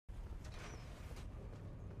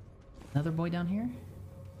Another boy down here?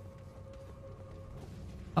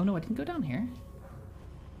 Oh no, I didn't go down here.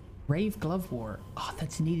 Brave Glove War. Oh,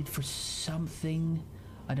 that's needed for something.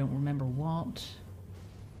 I don't remember what.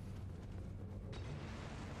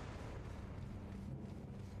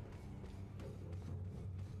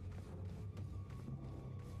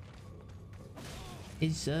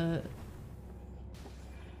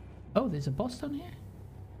 Oh, there's a boss down here?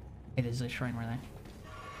 It is a shrine right there.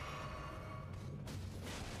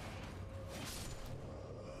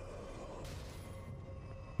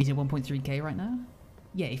 He's at 1.3k right now?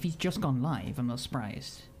 Yeah, if he's just gone live, I'm not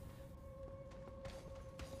surprised.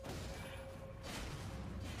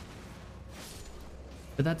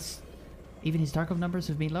 But that's... Even his Tarkov numbers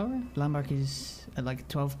have been lower? Landmark is at like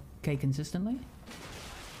 12k consistently?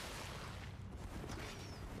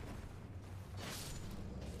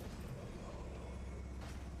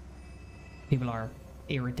 People are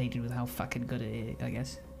irritated with how fucking good it is, I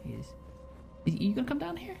guess. He is. Are you gonna come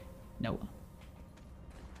down here? No.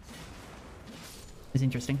 It's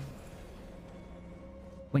interesting.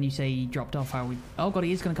 When you say he dropped off, how we... Oh god,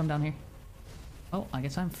 he is gonna come down here. Oh, I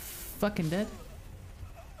guess I'm fucking dead.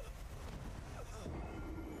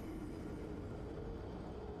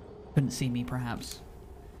 Couldn't see me, perhaps.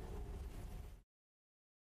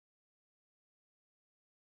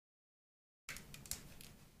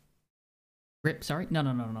 Rip, sorry? No,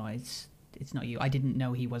 it's not you. I didn't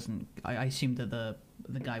know he wasn't... I assumed that the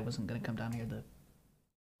guy wasn't gonna come down here, the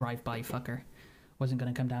drive-by fucker. Wasn't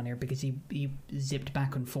going to come down here because he zipped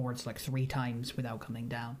back and forwards like 3 times without coming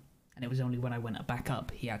down. And it was only when I went back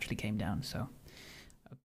up he actually came down, so...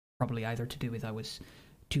 Probably either to do with I was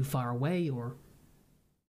too far away, or...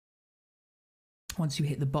 Once you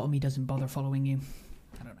hit the bottom he doesn't bother following you.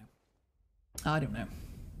 I don't know.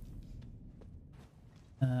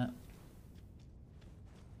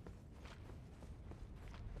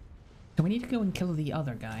 So we need to go and kill the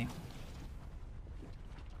other guy.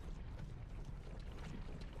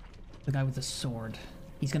 The guy with the sword.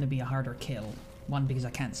 He's going to be a harder kill. 1, because I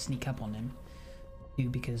can't sneak up on him. 2,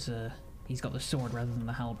 because he's got the sword rather than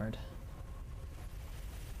the halberd.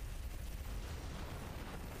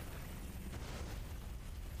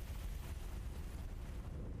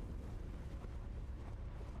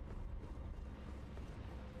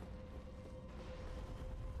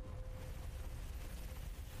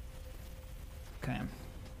 Okay.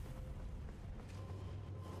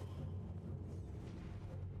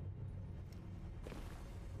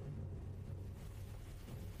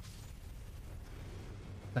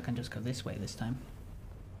 I can just go this way this time.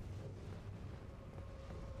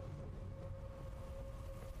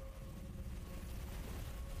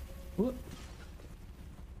 Whoop.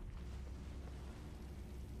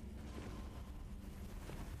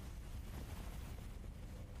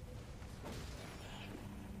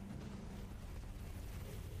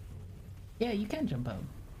 Yeah, you can jump out.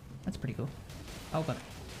 That's pretty cool. Oh god.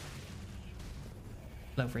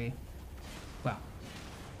 Low for you. Wow.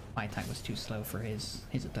 My attack was too slow for his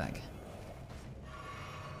attack.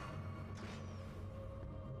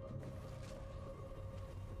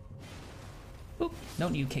 Oop!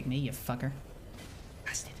 Don't you kick me, you fucker.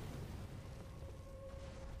 Bastard.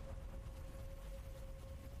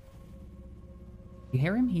 You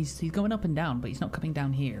hear him? He's going up and down, but he's not coming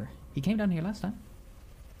down here. He came down here last time.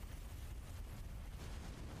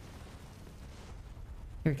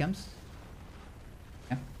 Here he comes.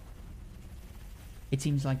 Yeah. It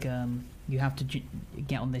seems like you have to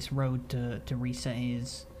get on this road to reset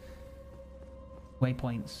his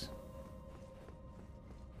waypoints.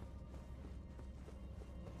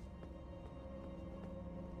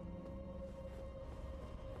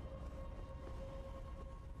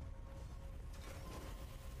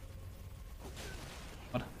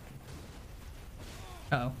 What?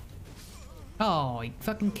 Uh-oh. Oh, he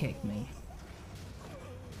fucking kicked me.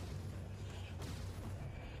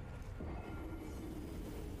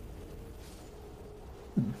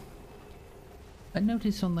 I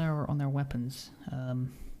noticed on their weapons,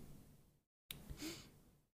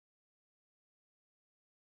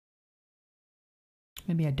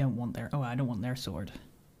 maybe I don't want their... Oh, I don't want their sword.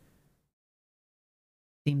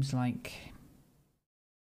 Seems like...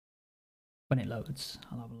 When it loads,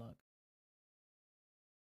 I'll have a look.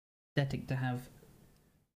 Aesthetic to have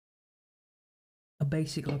a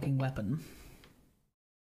basic looking weapon,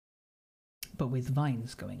 but with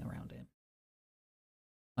vines going around it.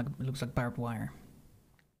 Like, it looks like barbed wire.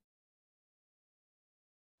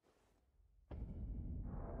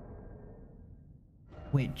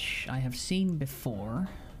 Which I have seen before.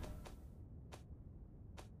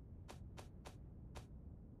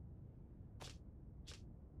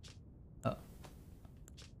 Oh.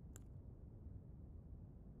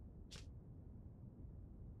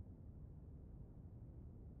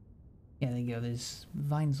 Yeah, there you go. There's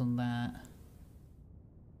vines on that.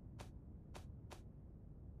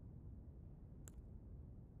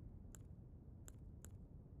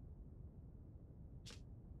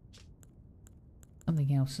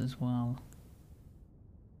 Something else as well.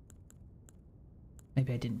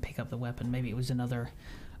 Maybe I didn't pick up the weapon. Maybe it was another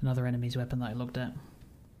enemy's weapon that I looked at.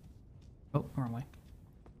 Oh, wrong way.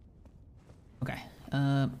 Okay.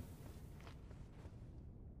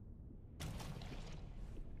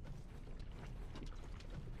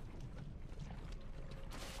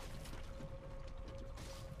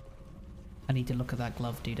 I need to look at that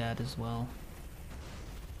glove doodad as well.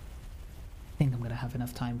 I think I'm gonna have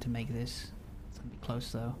enough time to make this. It's gonna be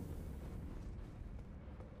close though.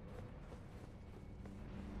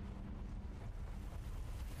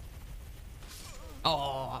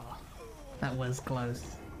 Oh, that was close.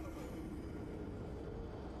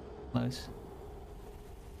 Close.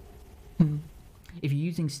 If you're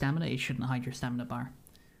using stamina, it shouldn't hide your stamina bar.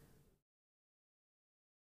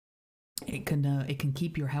 It can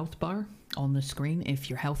keep your health bar on the screen if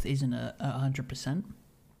your health isn't at 100%.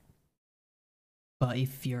 But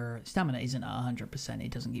if your stamina isn't at 100%,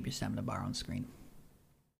 it doesn't keep your stamina bar on screen.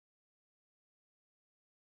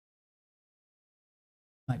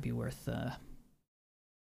 Might be worth that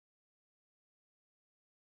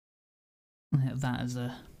as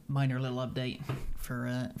a minor little update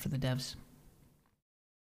for the devs.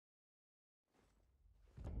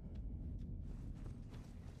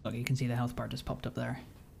 Look, you can see the health bar just popped up there.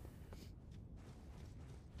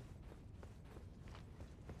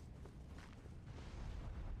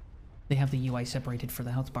 They have the UI separated for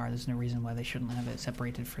the health bar. There's no reason why they shouldn't have it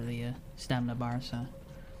separated for the stamina bar, so...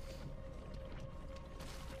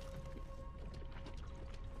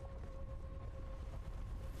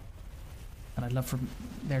 But I'd love for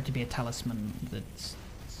there to be a talisman that's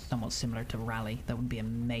somewhat similar to Rally. That would be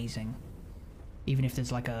amazing. Even if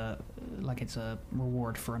there's like it's a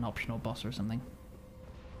reward for an optional boss or something.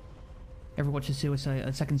 Ever watch a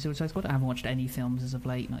second Suicide Squad? I haven't watched any films as of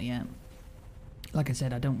late, not yet. Like I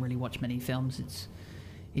said, I don't really watch many films.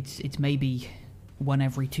 It's maybe one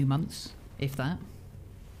every 2 months, if that.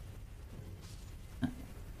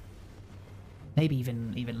 Maybe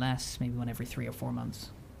even less. Maybe one every 3 or 4 months.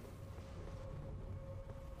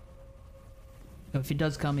 So if it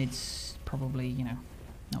does come, it's probably, you know,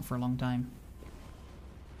 not for a long time.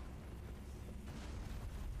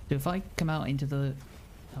 So if I come out into the...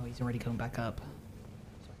 Oh, he's already going back up.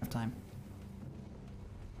 So I have time.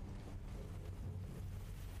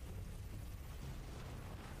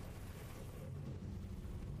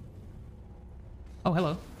 Oh,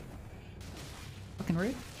 hello. Fucking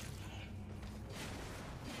rude.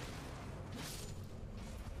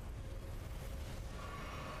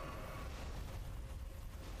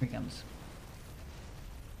 Here he comes.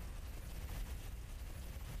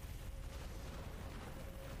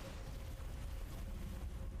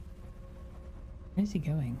 Where is he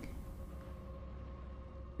going?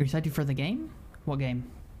 You're excited for the game? What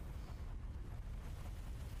game?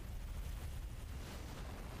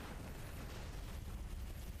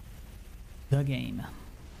 The game.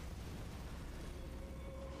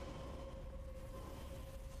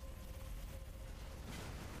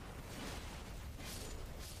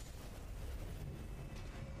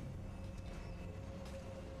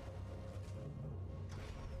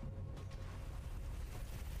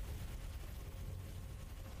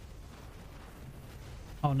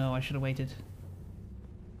 Oh no, I should have waited.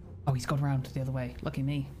 Oh, he's gone around the other way. Lucky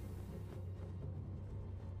me.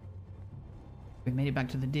 We made it back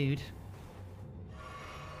to the dude.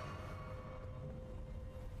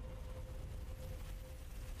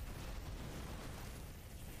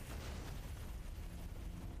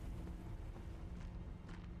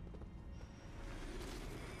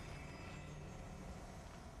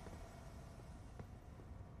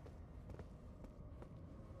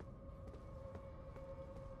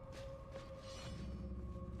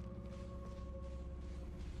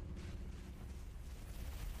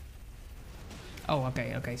 Oh,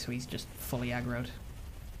 okay, so he's just fully aggroed.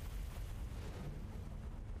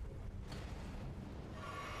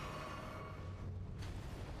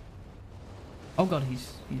 Oh god,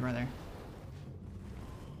 he's right there.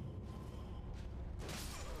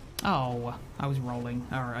 Oh, I was rolling.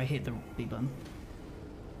 Or I hit the B button.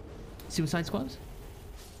 Suicide Squad?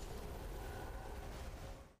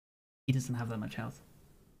 He doesn't have that much health.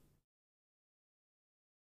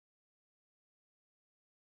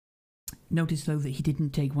 Notice though that he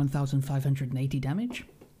didn't take 1,580 damage.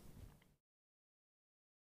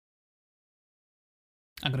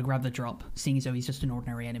 I'm gonna grab the drop, seeing as though he's just an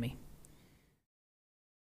ordinary enemy.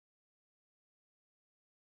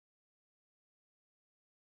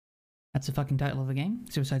 That's the fucking title of the game.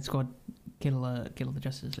 Suicide Squad, kill the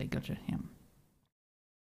Justice League. Gotcha. Yeah,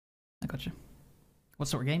 I gotcha. What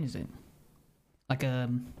sort of game is it? Like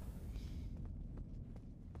a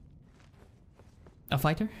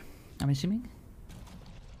fighter, I'm assuming.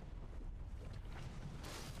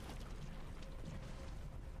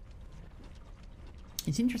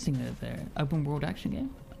 It's interesting that they're open world action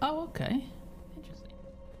game. Oh, okay. Interesting.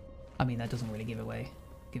 I mean, that doesn't really give away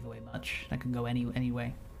much. That can go any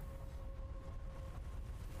way.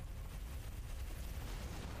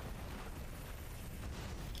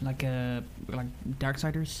 Like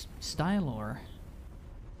Darksiders style, or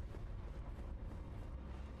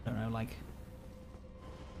I don't know, like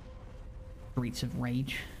Streets of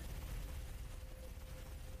Rage.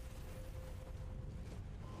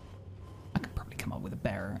 I could probably come up with a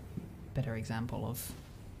better example of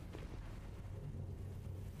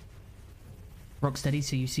Rocksteady.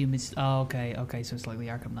 So you assume it's okay, so it's like the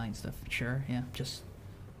Arkham Knight stuff. Sure, yeah, just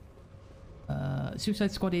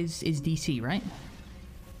Suicide Squad is DC, right?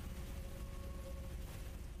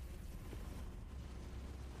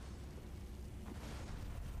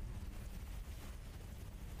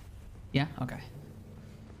 Yeah, okay.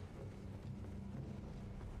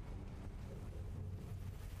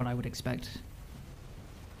 What I would expect.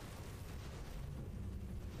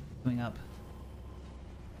 Coming up.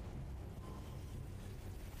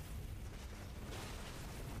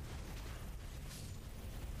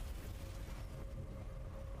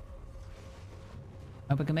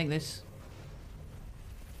 Hope I can make this.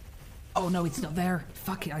 Oh no, it's not there.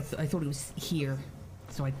 Fuck it, I thought it was here.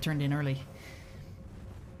 So I turned in early.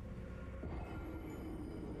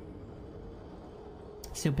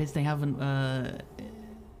 So pissed they haven't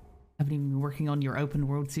even been working on your open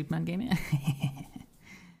world Superman game yet.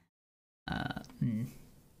 I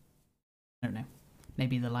don't know.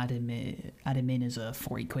 Maybe they'll add him in as a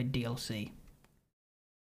 40 quid DLC.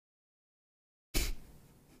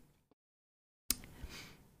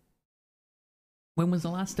 When was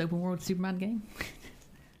the last open world Superman game?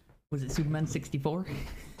 Was it Superman 64?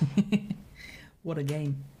 What a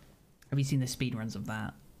game. Have you seen the speedruns of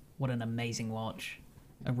that? What an amazing watch.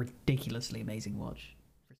 A ridiculously amazing watch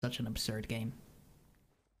for such an absurd game.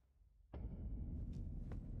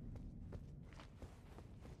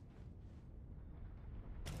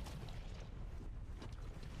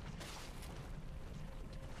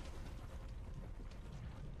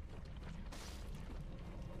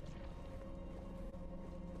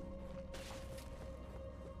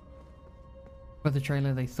 For the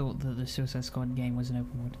trailer, they thought that the Suicide Squad game was an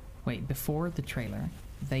open world. Wait, before the trailer,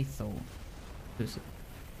 they thought the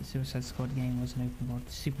Suicide Squad game was an open world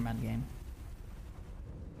Superman game.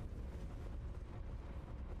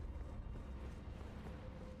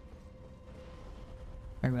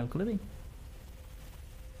 Very well could have been.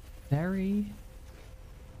 Very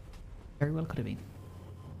well could have been.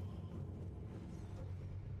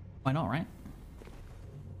 Why not, right?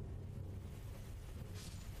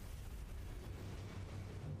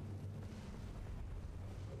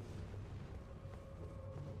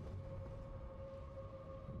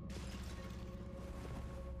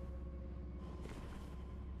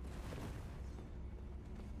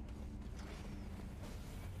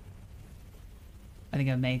 I think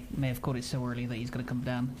I may have caught it so early that he's gonna come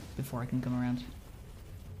down before I can come around.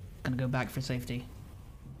 Gonna go back for safety.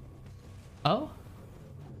 Oh?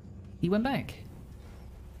 He went back.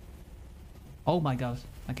 Oh my god.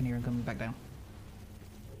 I can hear him coming back down.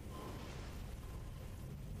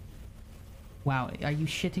 Wow, are you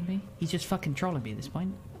shitting me? He's just fucking trolling me at this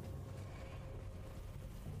point.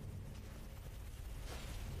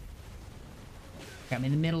 Okay, I'm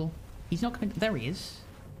in the middle. He's not coming. There he is.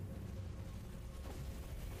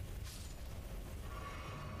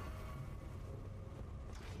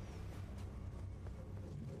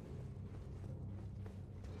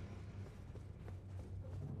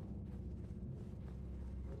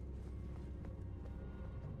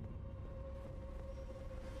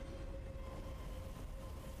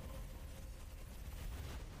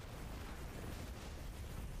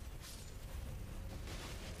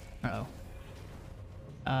 Uh-oh.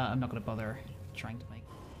 I'm not gonna bother trying to make...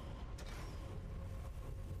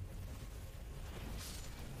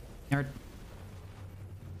 Nerd.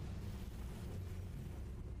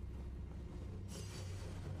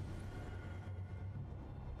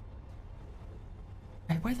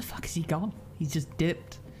 Hey, where the fuck is he gone? He's just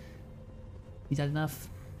dipped. He's had enough.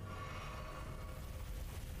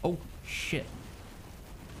 Oh, shit.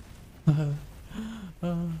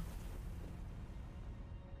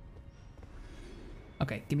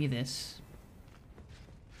 Okay, give me this.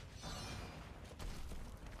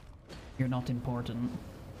 You're not important.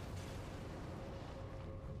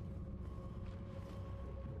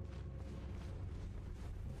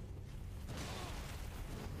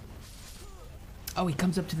 Oh, he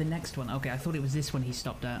comes up to the next one. Okay, I thought it was this one he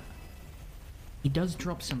stopped at. He does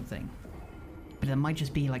drop something. But it might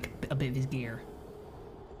just be like a bit of his gear.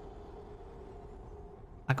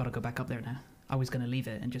 I gotta go back up there now. I was gonna leave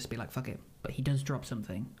it and just be like, fuck it. But he does drop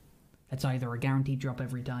something. That's either a guaranteed drop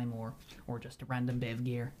every time or just a random bit of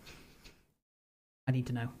gear. I need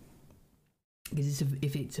to know. Because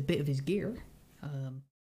if it's a bit of his gear,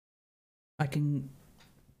 I can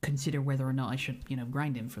consider whether or not I should, you know,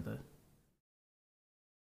 grind him for the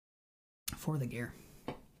gear.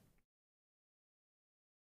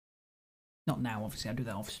 Not now, obviously. I'll do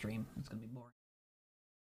that off stream. It's gonna be boring.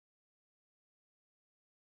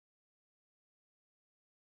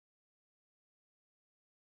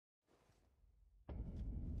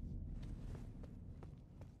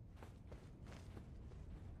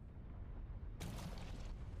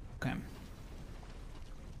 Okay.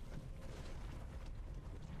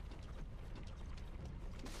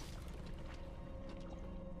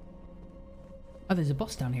 Oh, there's a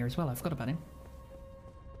boss down here as well. I forgot about him.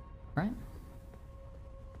 Right?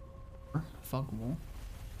 Fog wall.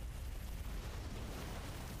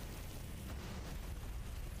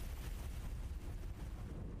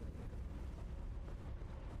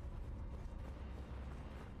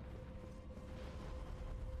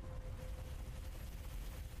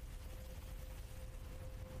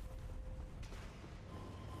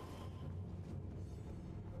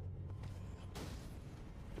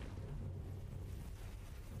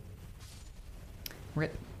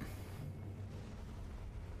 Rip.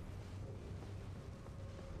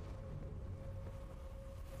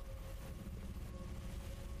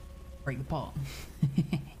 Break the pot.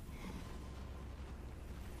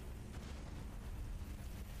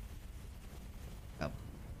 Oh.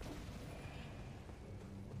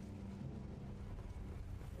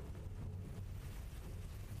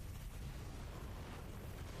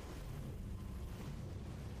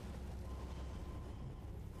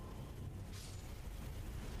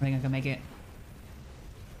 I think I can make it.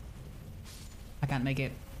 I can't make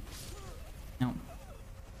it. No.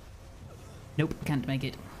 Nope, can't make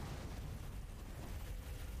it.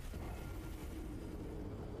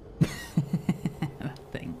 That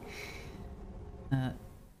thing.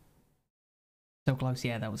 So close,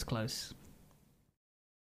 yeah, that was close.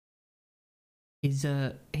 His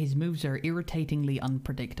moves are irritatingly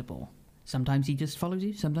unpredictable. Sometimes he just follows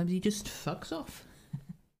you, sometimes he just fucks off.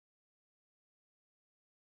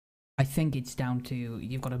 I think it's down to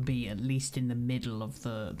you've got to be at least in the middle of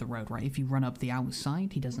the road, right? If you run up the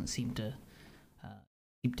outside, he doesn't seem to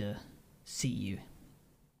see you.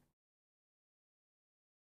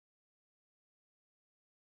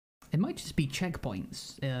 It might just be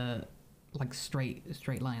checkpoints, like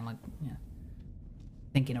straight line, like yeah.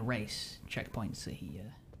 I think in a race, checkpoints that he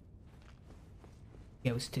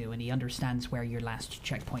goes to, and he understands where your last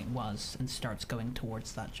checkpoint was and starts going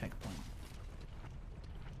towards that checkpoint.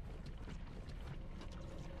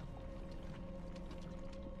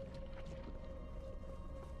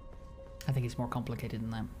 I think it's more complicated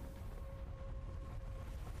than that.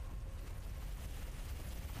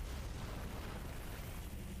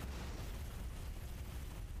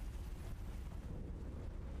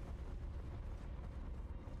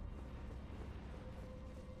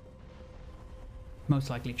 Most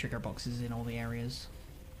likely trigger boxes in all the areas.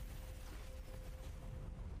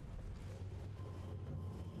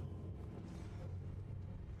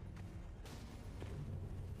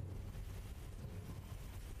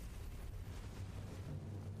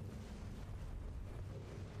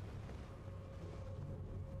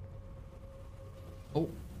 Oh,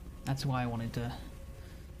 that's why I wanted to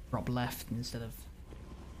drop left instead of...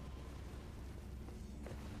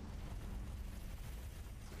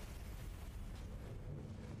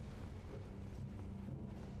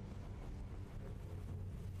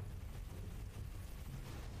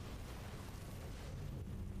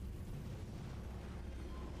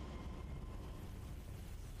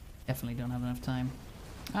 Definitely don't have enough time.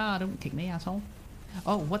 Ah, don't kick me, asshole.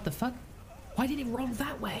 Oh, what the fuck? Why did it roll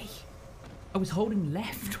that way? I was holding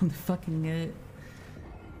left on the fucking, maybe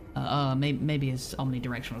it's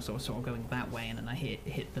omnidirectional, so sort of going that way, and then I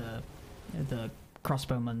hit the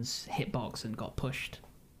crossbowman's hitbox and got pushed,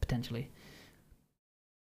 potentially.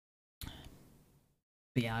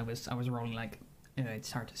 But yeah, I was rolling like,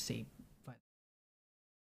 it's hard to see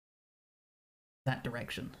that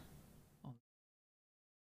direction.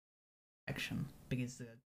 Because the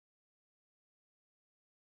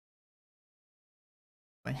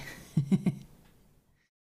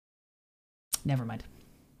never mind.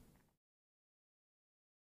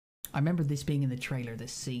 I remember this being in the trailer,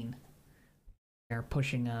 this scene. They're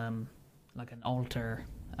pushing like an altar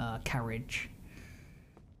carriage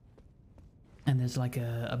And there's like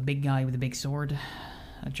a big guy with a big sword,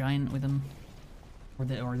 a giant with him, or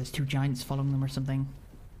there's two giants following them or something.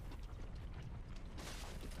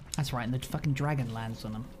 That's right, and the fucking dragon lands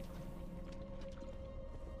on him.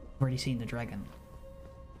 I've already seen the dragon.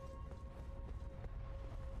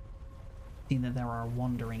 Seen that there are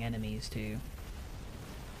wandering enemies too.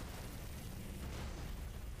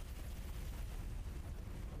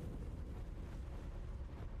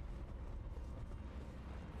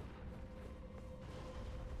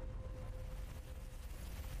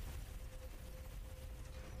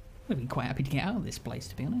 I'd be quite happy to get out of this place,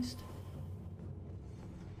 to be honest.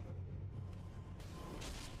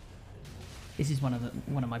 This is one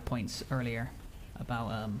of my points earlier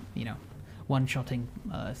about you know, one-shotting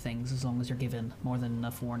things as long as you're given more than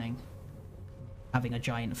enough warning. Having a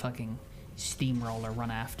giant fucking steamroller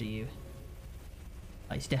run after you,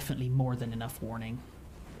 it's definitely more than enough warning.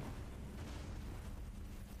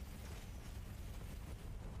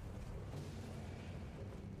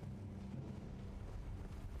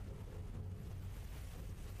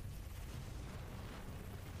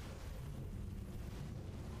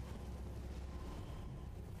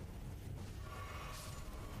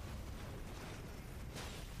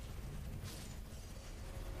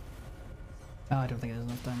 Oh, I don't think there's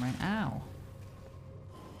enough time, right? Ow!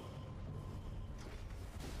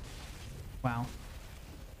 Wow.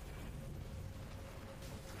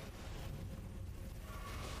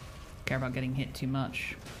 Care about getting hit too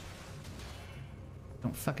much.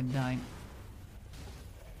 Don't fucking die.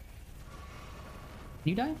 Can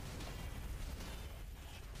you die?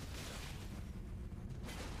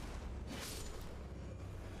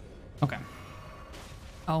 Okay.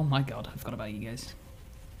 Oh my god, I forgot about you guys.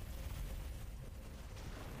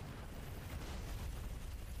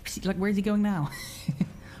 Like, where's he going now?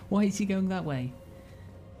 Why is he going that way?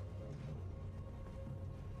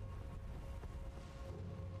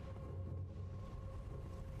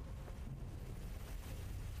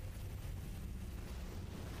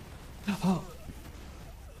 Oh.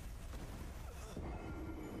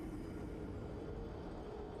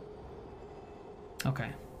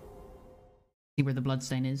 Okay. See where the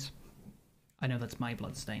bloodstain is? I know that's my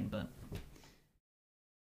bloodstain, but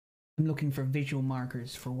I'm looking for visual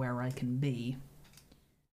markers for where I can be.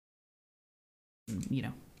 You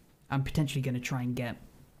know, I'm potentially going to try and get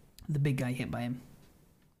the big guy hit by him.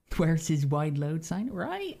 Where's his wide load sign?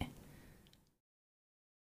 Right?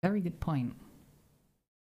 Very good point.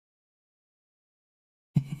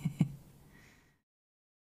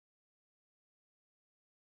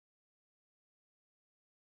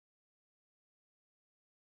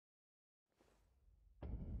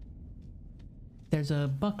 There's a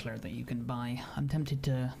buckler that you can buy. I'm tempted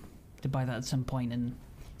to buy that at some point and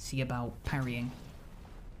see about parrying.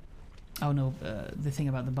 Oh no, the thing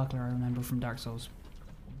about the buckler I remember from Dark Souls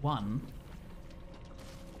 1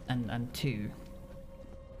 and 2.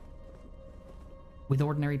 With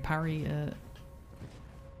ordinary parry,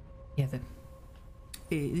 yeah,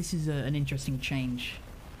 this is an interesting change.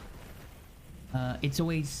 It's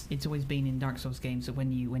always been in Dark Souls games that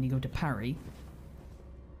when you go to parry,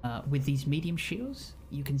 with these medium shields,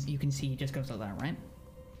 you can see he just goes like that, right?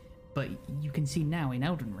 But you can see now in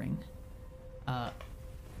Elden Ring,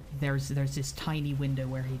 there's this tiny window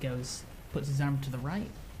where he puts his arm to the right,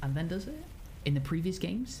 and then does it. In the previous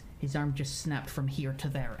games, his arm just snapped from here to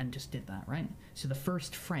there and just did that, right? So the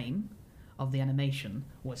first frame of the animation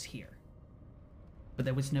was here, but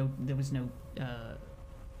there was no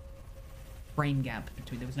frame gap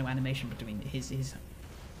between. There was no animation between his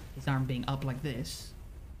arm being up like this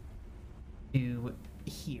to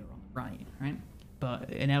here on the right? But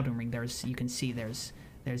in Elden Ring, you can see there's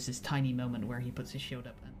this tiny moment where he puts his shield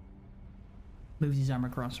up and moves his arm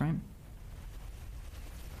across, right?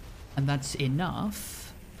 And that's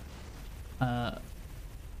enough to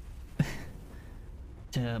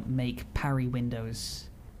make parry windows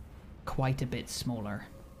quite a bit smaller.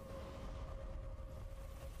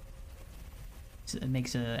 So it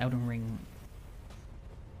makes Elden Ring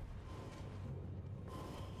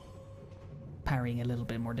parrying a little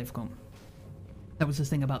bit more difficult. That was the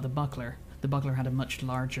thing about the buckler. The buckler had a much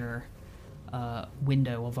larger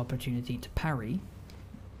window of opportunity to parry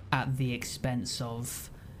at the expense of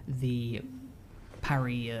the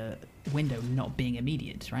parry window not being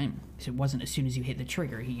immediate, right? So it wasn't as soon as you hit the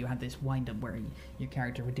trigger, you had this wind up where your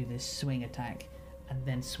character would do this swing attack and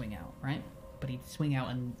then swing out, right? But he'd swing out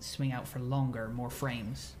and swing out for longer, more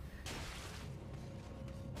frames.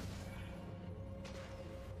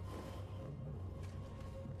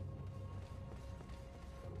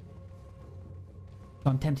 So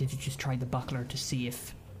I'm tempted to just try the buckler to see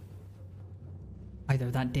if Either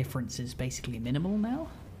that difference is basically minimal now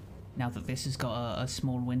that this has got a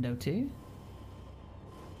small window too.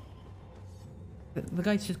 The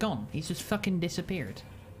guy's just gone. He's just fucking disappeared.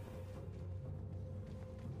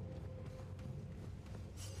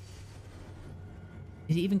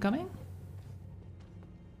 Is he even coming?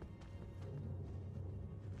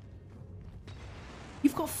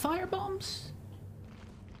 You've got fire bombs?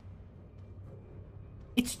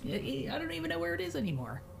 I don't even know where it is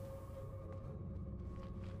anymore.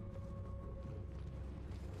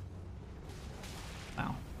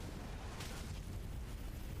 Wow.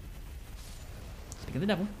 Speak of the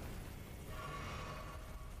devil.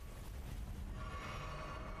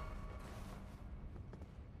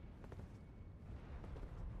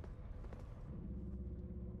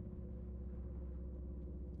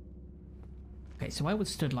 Okay, so I was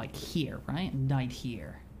stood like here, right? And died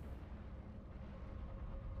here.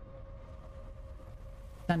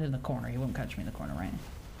 Stand in the corner. He won't catch me in the corner, right?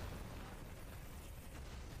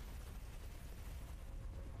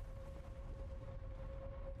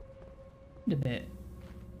 A bit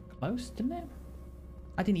close, didn't it?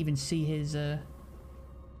 I didn't even see his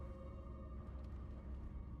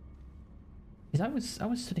because I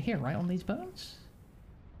was stood here, right, on these bones?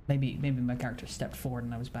 Maybe my character stepped forward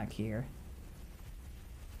and I was back here.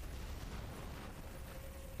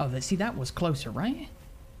 Oh, see, that was closer, right?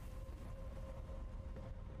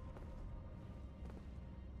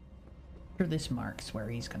 Sure, this marks where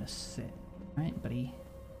he's gonna sit, right? But he...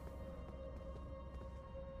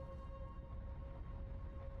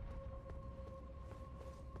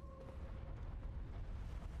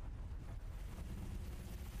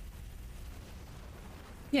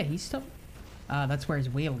 Yeah, he's still... that's where his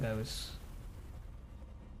wheel goes.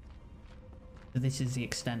 So this is the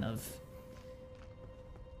extent of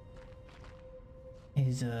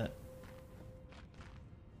his,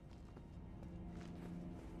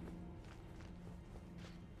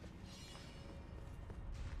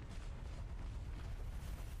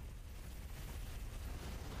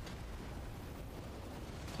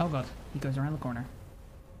 Oh god, he goes around the corner.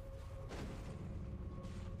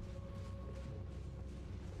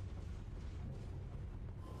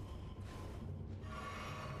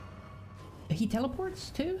 He teleports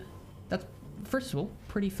too? That's, first of all,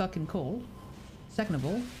 pretty fucking cool. Second of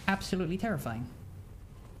all, absolutely terrifying.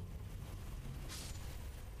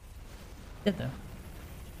 Dead though.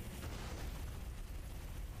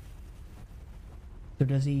 So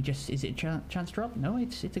does he just, is it chance drop? No,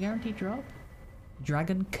 it's a guaranteed drop.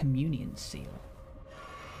 Dragon Communion Seal.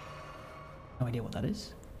 No idea what that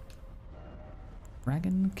is.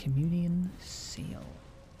 Dragon Communion Seal.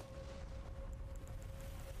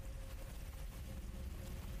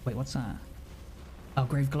 Wait, what's that? Oh,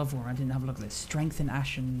 Grave Glove War. I didn't have a look at this. Strengthen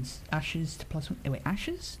ashes to +1. Wait,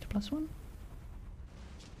 ashes to +1?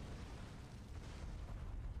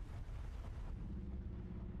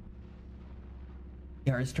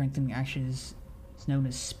 Yeah, strengthening ashes is known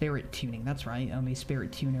as spirit tuning. That's right. Only a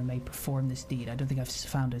spirit tuner may perform this deed. I don't think I've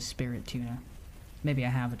found a spirit tuner. Maybe I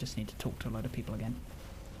have. I just need to talk to a lot of people again.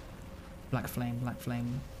 Black flame,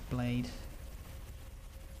 blade.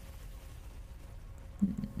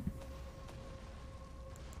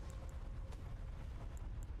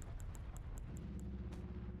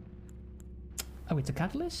 Oh, it's a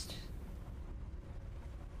catalyst?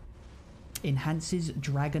 Enhances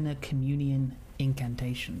Dragon Communion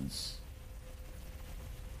incantations.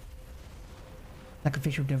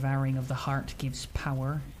 Sacrificial devouring of the heart gives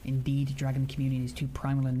power. Indeed, Dragon Communion is too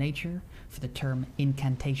primal in nature for the term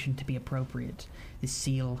incantation to be appropriate. This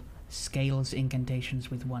seal scales incantations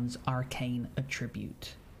with one's arcane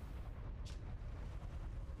attribute.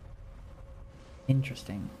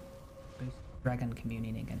 Interesting. Boost Dragon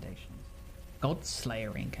Communion incantations.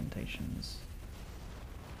 Godslayer incantations.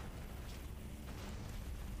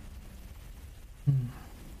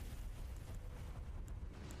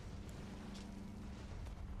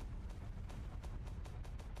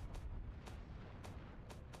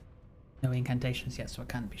 No incantations yet, so I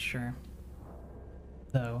can't be sure.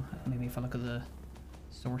 Though, maybe if I look at the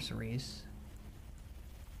sorceries.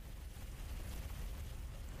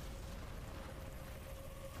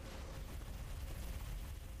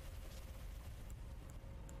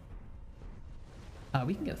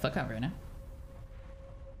 We can get the fuck out of here now.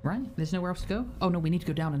 Right? There's nowhere else to go? Oh no, we need to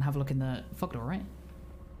go down and have a look in the fog door, right?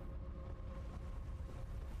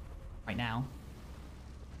 Right now.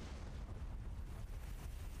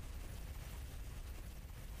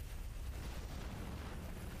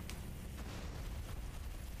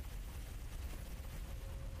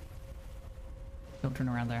 Don't turn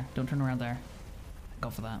around there. Don't turn around there. Go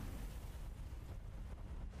for that.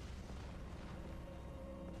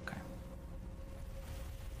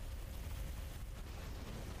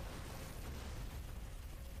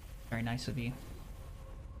 very nice of you.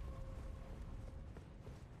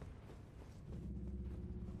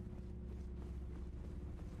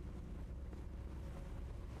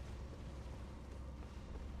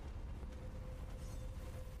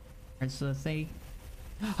 Where's the thing?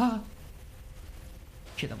 Ah!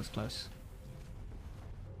 Shit, that was close.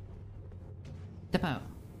 Step out.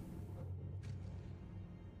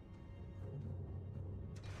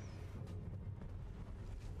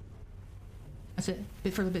 That's it.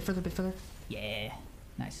 Bit further, bit further, bit further. Yeah.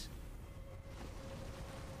 Nice.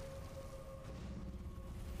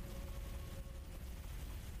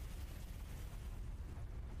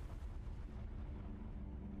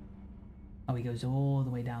 Oh, he goes all the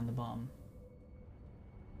way down the bottom.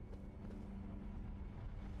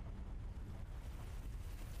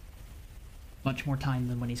 Much more time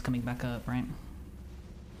than when he's coming back up, right?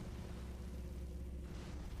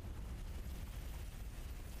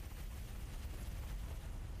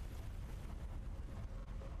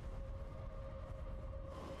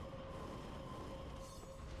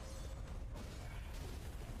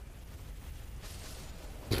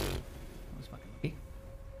 That was fucking lucky.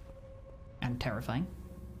 And terrifying.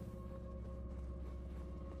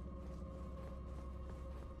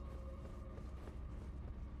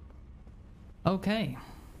 Okay.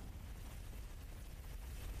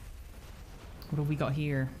 What have we got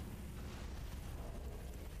here?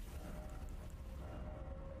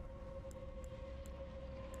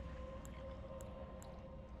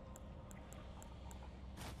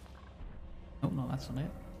 Oh, no, that's not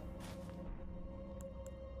it.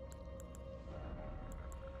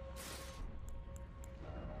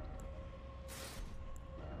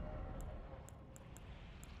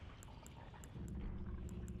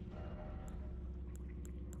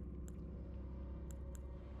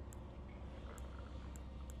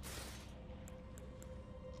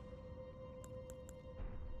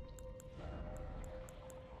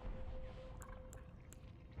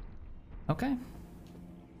 Okay.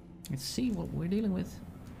 Let's see what we're dealing with.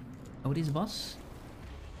 Oh, it is a boss.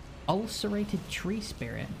 Ulcerated tree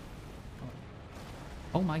spirit.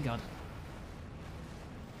 Oh my god.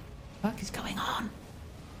 What the fuck is going on?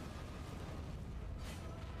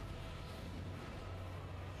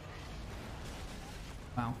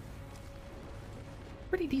 Wow.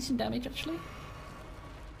 Pretty decent damage, actually.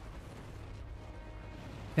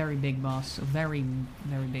 Very big boss. Very,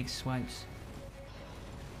 very big swipes.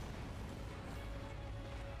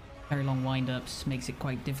 Very long wind-ups. Makes it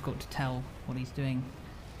quite difficult to tell what he's doing.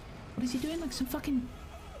 What is he doing? Like some fucking...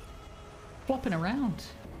 flopping around.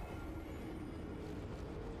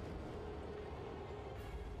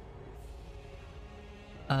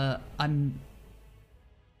 I'm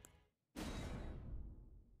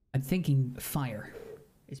thinking fire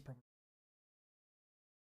is probably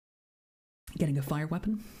getting a fire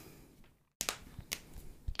weapon.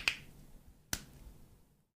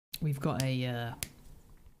 We've got a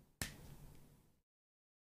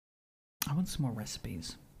I want some more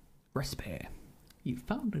recipes. Recipe. You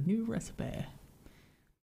found a new recipe.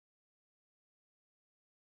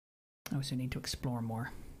 I also need to explore more.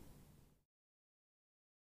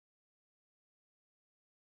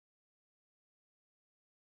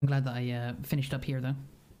 I'm glad that I finished up here, though.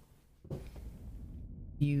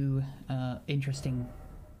 Few interesting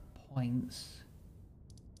points.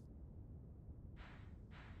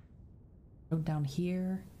 Road down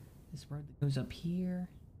here. This road that goes up here.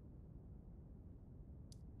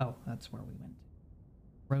 Oh, that's where we went.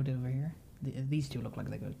 Road over here. These two look like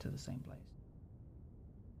they go to the same place.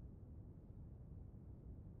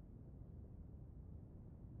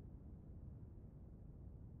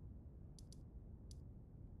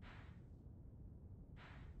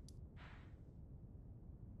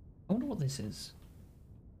 I wonder what this is.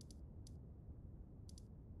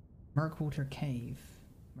 Murkwater Cave.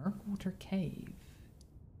 Murkwater Cave.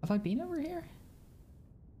 Have I been over here?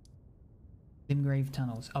 Limgrave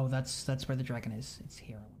Tunnels. Oh, that's where the dragon is. It's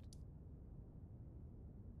here.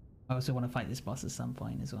 I also want to fight this boss at some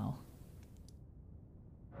point as well.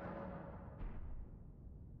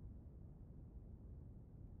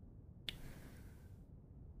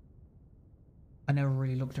 I never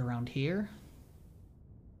really looked around here.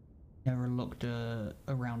 Never looked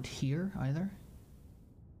around here either.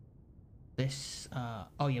 This,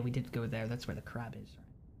 oh yeah, we did go there. That's where the crab is, right?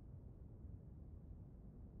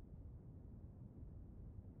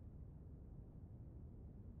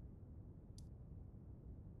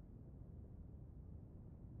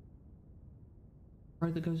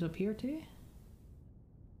 Road that goes up here too?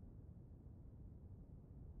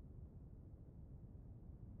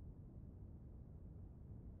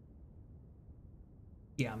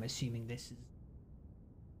 Yeah, I'm assuming this is...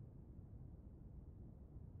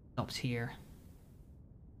 Stops here.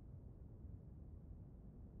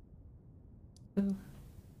 Ooh.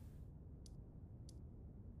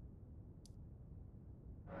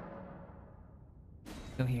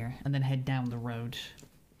 Go here, and then head down the road.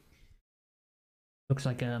 Looks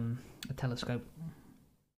like a telescope.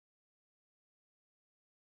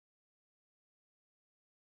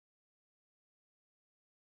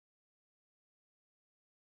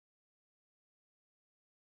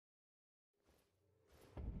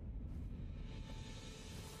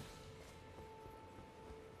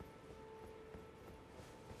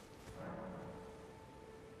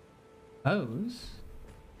 Pose?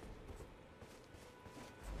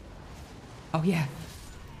 Oh yeah.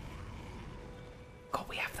 God,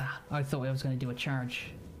 we have that. I thought I was going to do a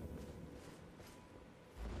charge.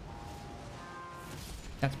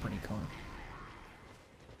 That's pretty cool.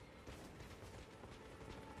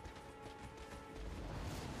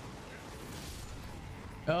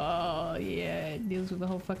 Oh yeah, it deals with the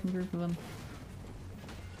whole fucking group of them.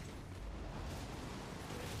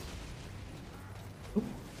 Ooh.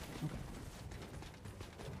 Okay.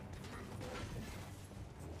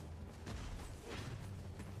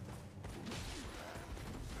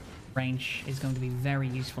 Range is going to be very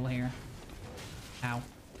useful here. Ow.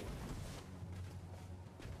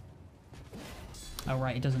 Oh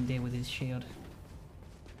right, it doesn't deal with his shield.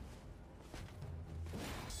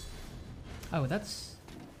 Oh, that's...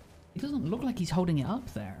 It doesn't look like he's holding it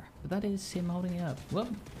up there, but that is him holding it up. Whoop.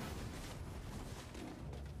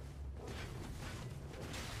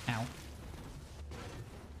 Ow.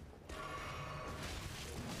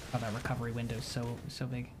 Oh, that recovery window's so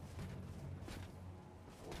big.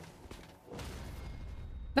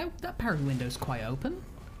 That parry window's quite open.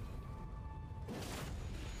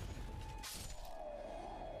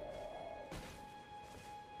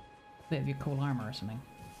 Bit of your cool armor or something.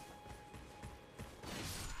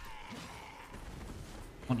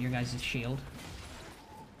 Want your guys' shield.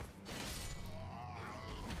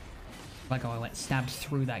 Like how I went stabbed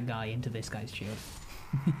through that guy into this guy's shield.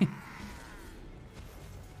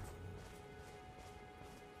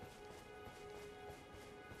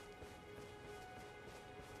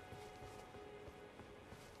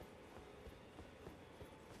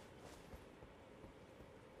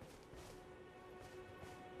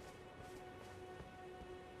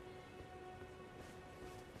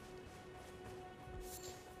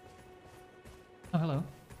 Oh, hello.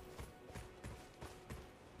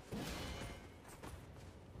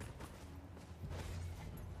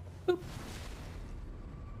 Boop.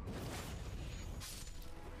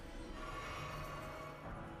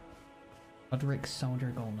 Roderick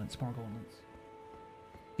Soldier Gauntlets, more gauntlets.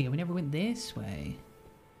 Yeah, we never went this way.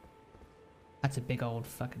 That's a big old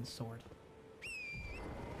fucking sword.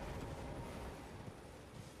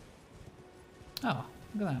 Oh,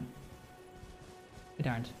 look at that. Be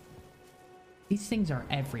darned. These things are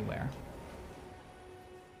everywhere.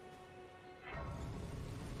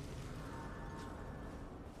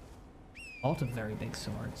 A lot of very big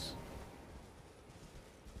swords.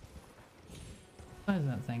 What is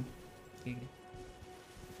that thing?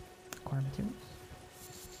 Acquire materials.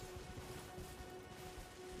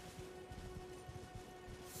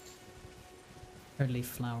 Early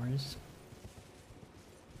flowers.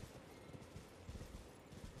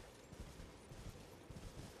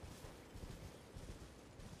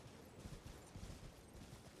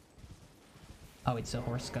 Oh, it's a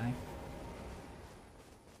horse guy.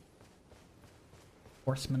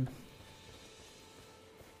 Horseman.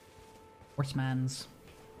 Horsemans.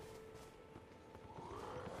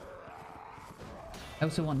 I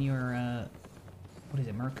also want your, what is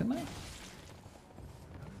it, Murakumo?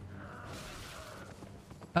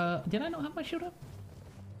 Did I not have my shield up?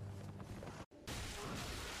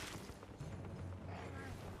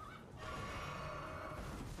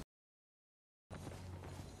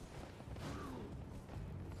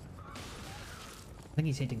 I think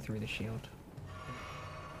he's hitting through the shield.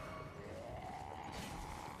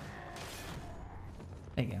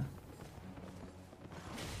 There you go.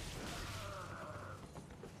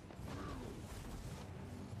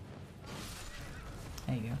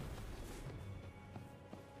 There you go.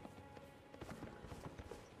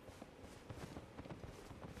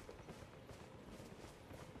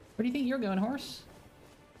 Where do you think you're going, horse?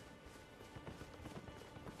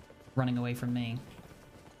 Running away from me.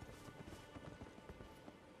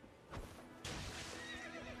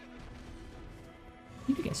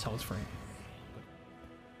 You do get souls for it.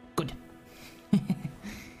 Good.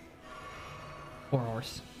 Poor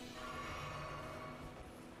horse.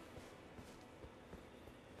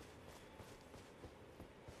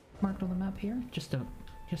 Marked on the map here? Just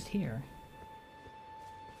here.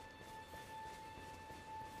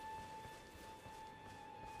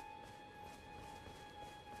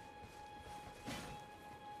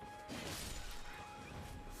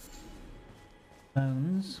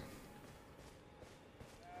 Bones.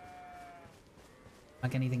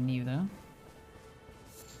 Like anything new though.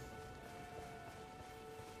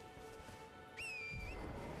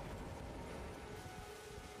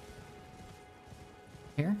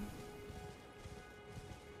 Here.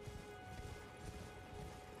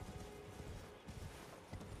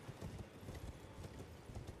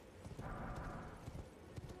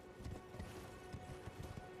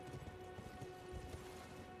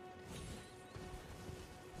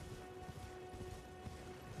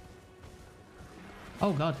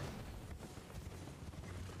 Oh god.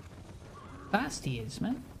 Fast he is,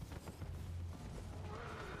 man.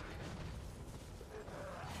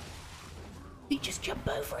 He just jump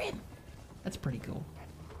over him. That's pretty cool.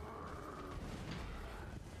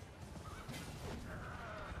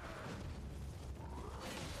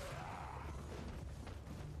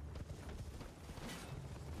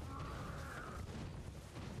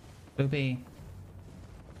 Boopy.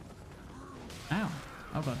 Ow.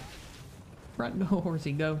 Oh god. Right, go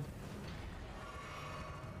horsey, go.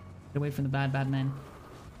 Get away from the bad men.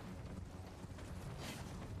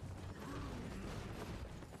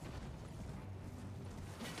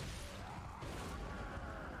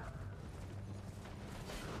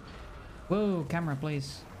 Whoa, camera,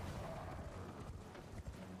 please.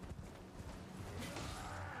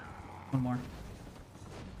 One more.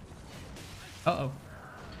 Uh-oh.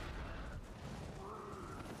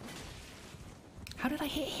 How did I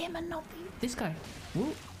hit him and not this guy?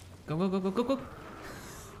 Woo. Go, go, go, go, go, go.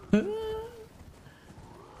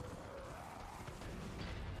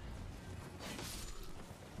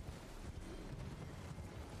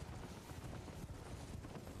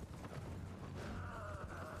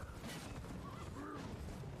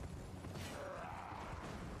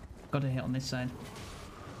 Got a hit on this side.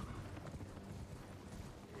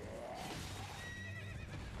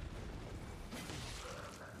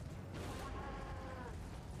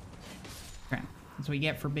 Crap. That's what you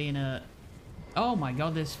get for being a... Oh my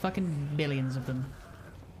god, there's fucking billions of them.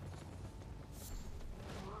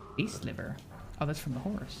 Beast liver. Oh, that's from the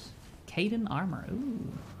horse. Caden armor.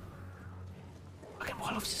 Ooh. Fucking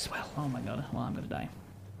wolves as well. Oh my god. Well, I'm gonna die.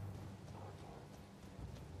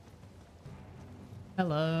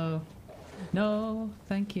 Hello. No,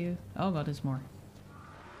 thank you. Oh god, there's more.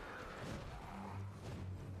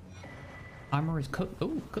 Armor is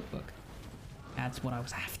ooh, cookbook. That's what I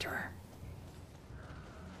was after.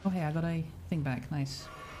 Oh hey, I got a thing back. Nice.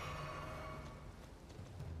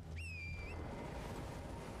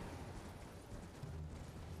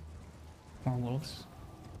 More wolves.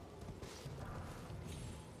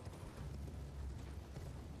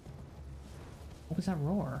 What was that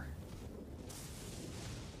roar?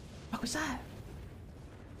 What was that?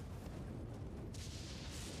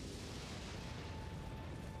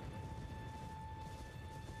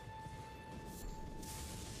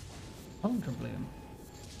 Ultra bloom.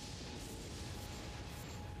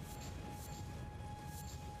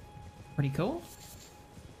 Pretty cool.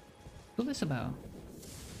 What's this about?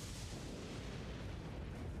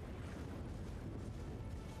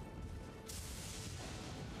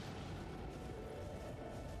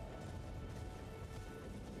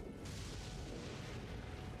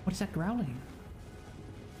 What is that growling?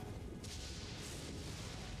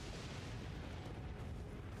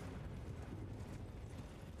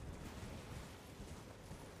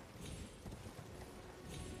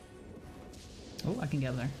 Oh, I can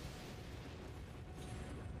get there.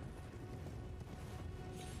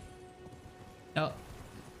 Oh.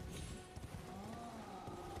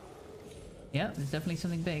 Yeah, there's definitely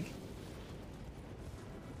something big.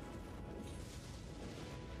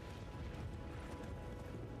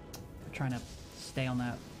 I'm trying to stay on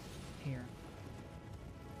that here.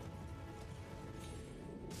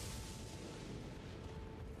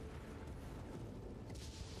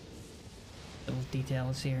 Little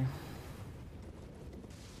details here.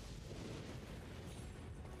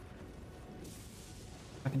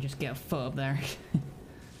 I can just get a foot up there.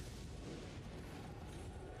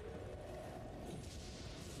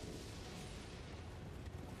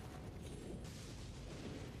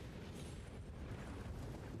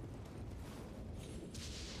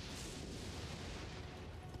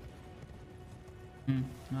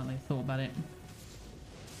 Not really thought about it.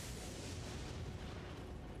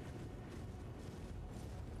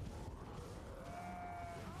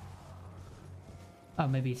 Oh,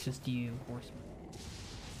 maybe it's just you, horseman.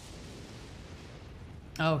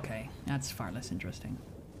 Okay, that's far less interesting.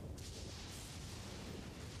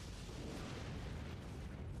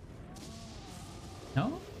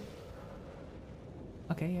 No?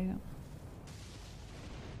 Okay, yeah.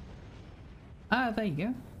 Ah, there you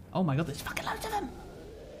go. Oh my god, there's fucking loads of them!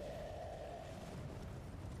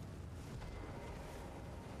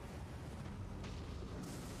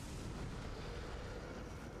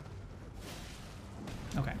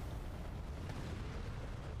 Okay.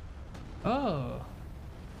 Oh!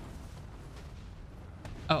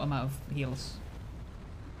 Oh, I'm out of heals.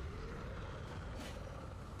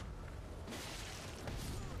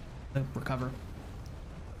 Recover.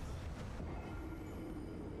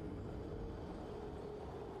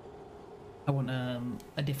 I want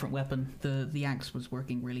a different weapon. The axe was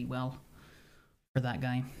working really well for that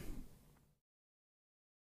guy.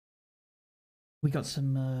 We got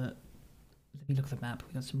some let me look at the map.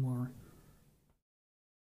 We got some more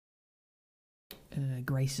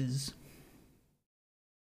graces.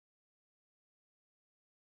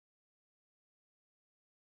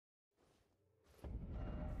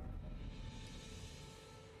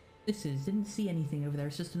 Didn't see anything over there.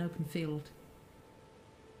 It's just an open field.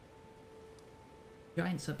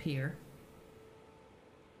 Giants up here.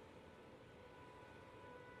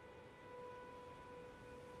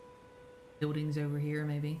 Buildings over here,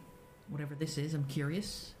 maybe. Whatever this is, I'm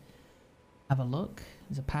curious. Have a look.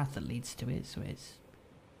 There's a path that leads to it, so it's...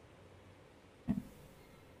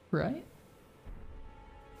 Right?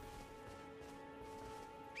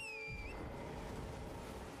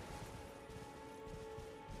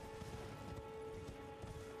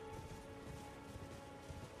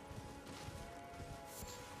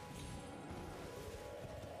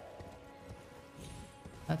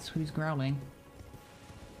 That's who's growling.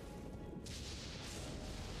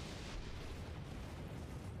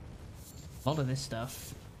 A lot of this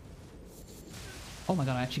stuff. Oh my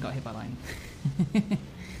god, I actually got hit by lightning.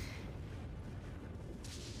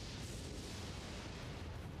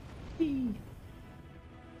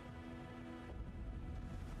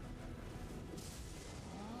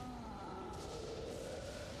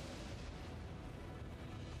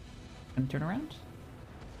 Can turn around?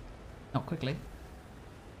 Not quickly.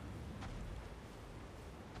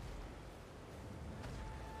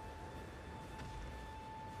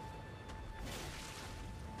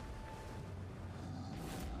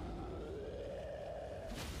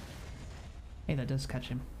 Hey, that does catch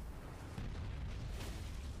him.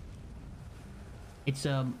 It's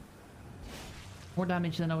more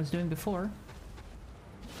damage than I was doing before.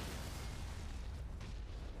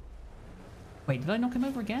 Wait, did I knock him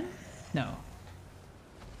over again? No. I'm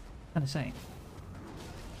gonna say.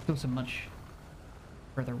 Goes a much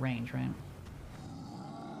further range, right?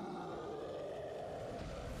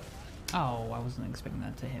 Oh, I wasn't expecting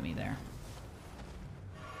that to hit me there.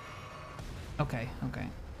 Okay, okay.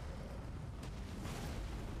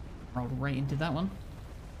 Rolled right into that one.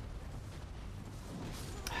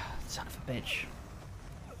 Son of a bitch.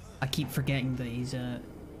 I keep forgetting that he's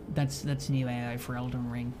that's new AI for Elden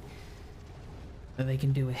Ring. That they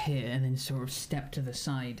can do a hit and then sort of step to the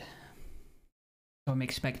side. So I'm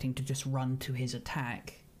expecting to just run to his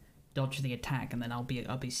attack, dodge the attack, and then I'll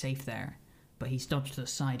be safe there. But he's dodged to the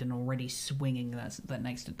side and already swinging that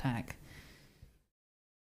next attack.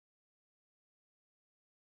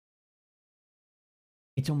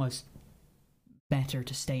 It's almost better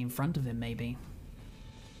to stay in front of him, maybe.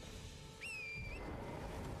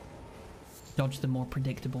 Dodge the more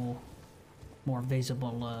predictable, more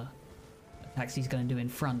visible attacks he's going to do in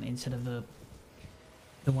front instead of the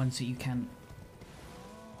ones that you can't,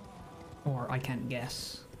 or I can't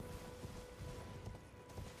guess.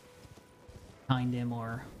 Behind him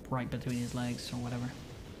or right between his legs or whatever.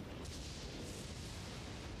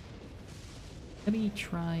 Let me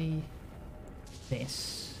try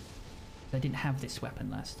this. I didn't have this weapon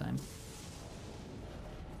last time.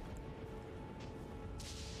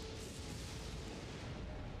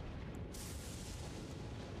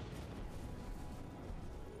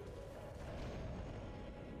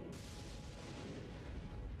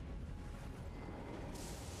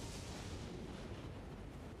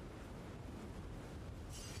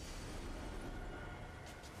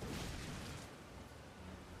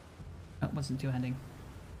 That wasn't two-handing.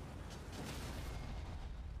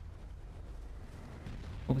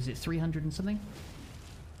 What was it, 300 and something?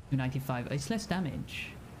 295. It's less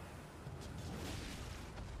damage.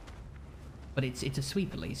 But it's a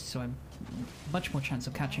sweep at least, so I'm much more chance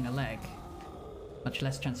of catching a leg. Much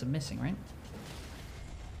less chance of missing, right?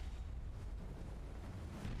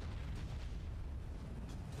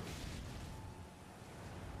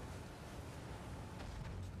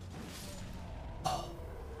 Oh,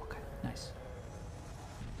 okay, nice.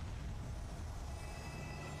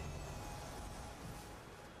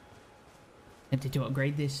 Tempted to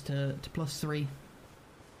upgrade this to +3.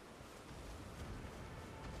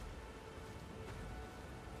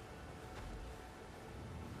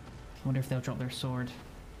 Wonder if they'll drop their sword.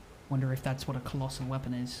 Wonder if that's what a colossal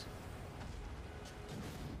weapon is.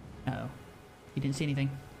 Uh-oh. He didn't see anything.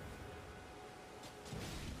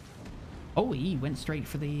 Oh, he went straight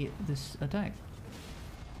for this attack.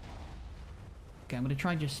 Okay, I'm gonna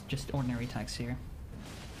try just ordinary attacks here.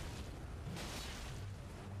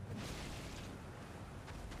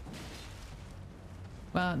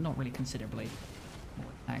 Well, not really considerably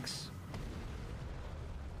more attacks.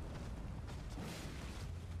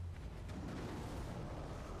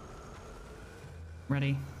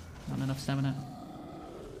 Ready? Not enough stamina.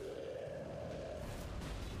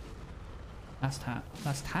 Last hat.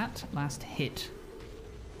 Last hat? Last hit.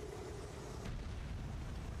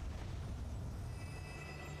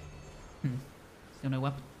 Still no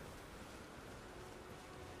weapon.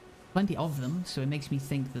 Plenty of them, so it makes me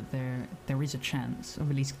think that there is a chance of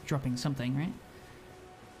at least dropping something, right?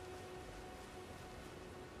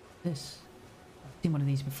 This. I've seen one of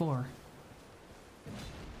these before.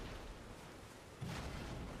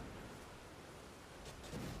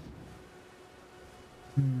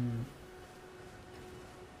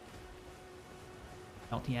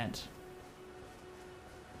 Not yet.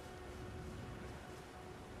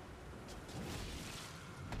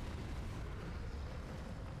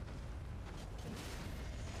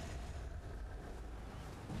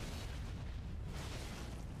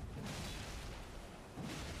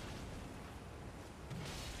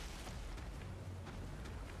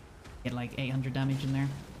 Get like 800 damage in there.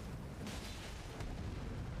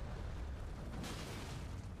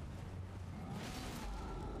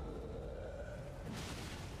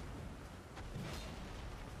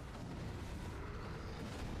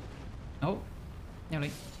 Oh,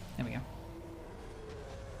 nearly. There we go.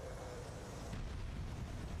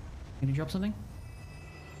 Can you drop something?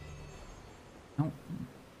 No.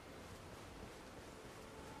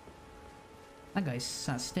 That guy's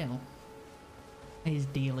sat still. His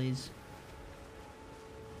deal is.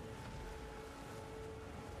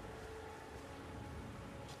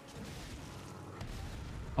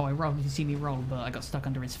 Oh, I rolled. You see me roll, but I got stuck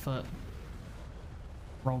under his foot.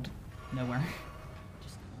 Rolled nowhere.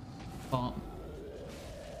 Just fought.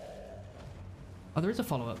 Oh, there is a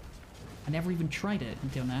follow-up. I never even tried it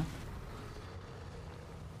until now.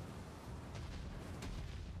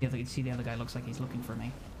 You can see the other guy looks like he's looking for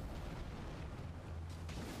me.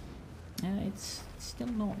 It's still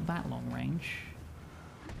not that long range.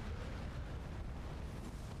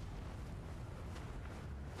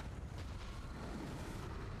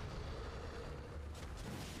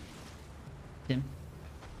 Dim.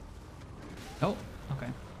 Oh, okay.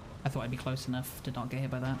 I thought I'd be close enough to not get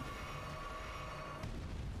hit by that.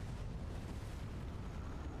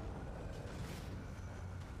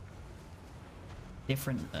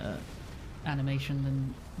 Different animation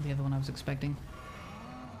than the other one I was expecting.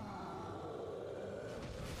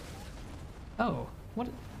 Oh, what?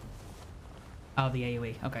 Oh, the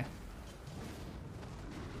AoE. Okay.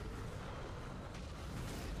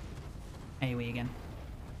 AoE again.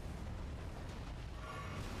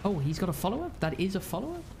 Oh, he's got a follow-up? That is a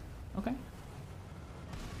follow-up? Okay.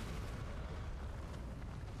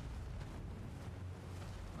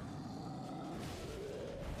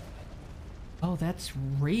 Oh, that's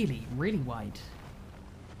really, really wide.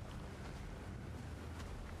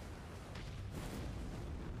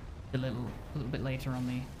 A little bit later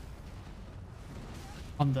on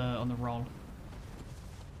the roll.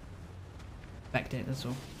 Backed it, that's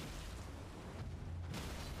all.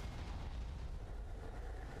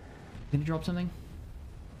 Gonna drop something?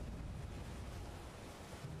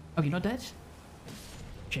 Oh, you're not dead?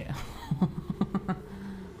 Shit.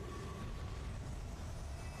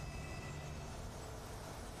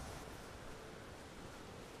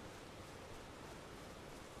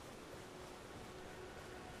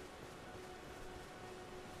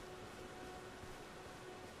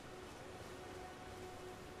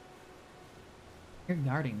 You're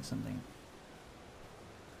guarding something.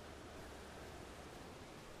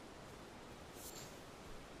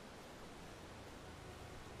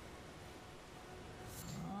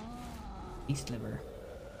 Beast liver.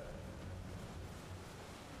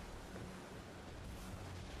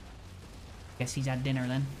 Guess he's at dinner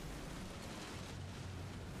then.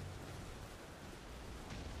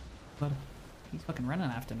 But he's fucking running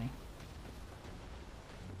after me.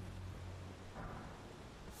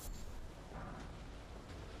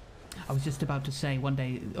 I was just about to say one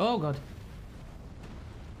day. Oh god.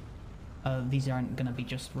 These aren't gonna be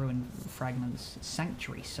just ruined fragments.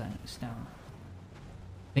 Sanctuary stone.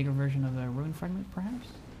 Bigger version of a ruin fragment, perhaps?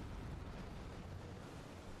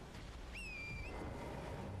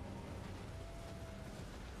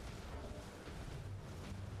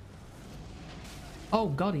 Oh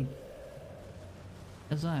god, he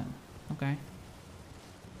does that. Okay.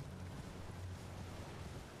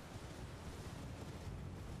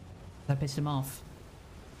 That pissed him off.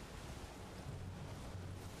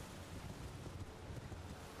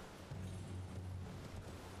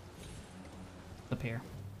 Up here.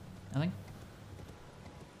 Nothing?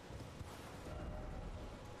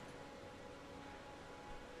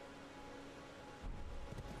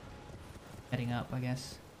 Heading up, I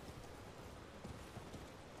guess.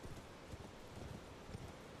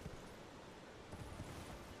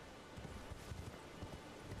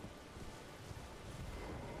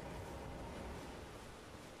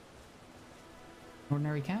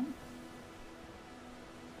 Ordinary camp?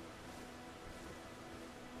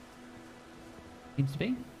 Seems to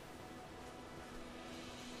be.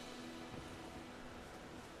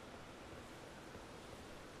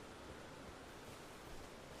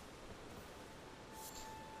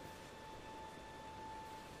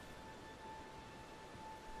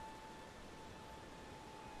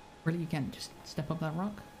 Really, you can't just step up that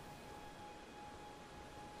rock?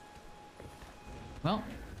 Well,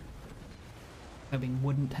 hoping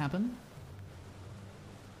wouldn't happen.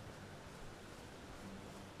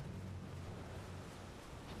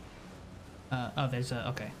 Oh, there's a...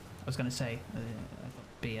 okay. I was gonna say, I thought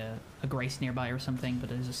there'd be a grace nearby or something, but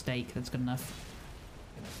there's a stake, that's good enough.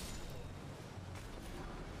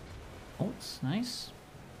 Bolts, nice.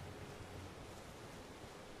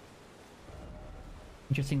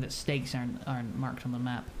 Interesting that stakes aren't marked on the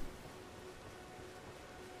map.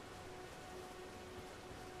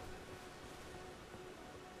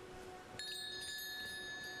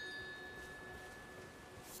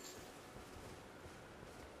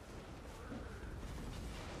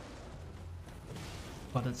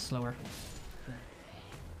 But it's slower.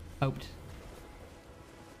 Hoped.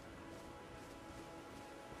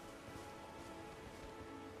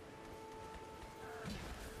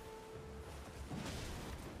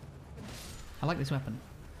 I like this weapon.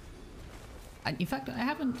 In fact, I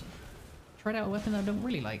haven't tried out a weapon that I don't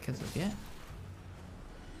really like as of yet.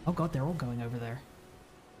 Oh god, they're all going over there.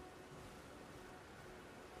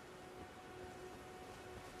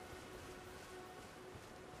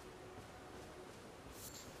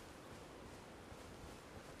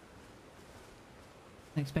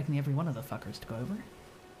 I'm expecting every one of the fuckers to go over.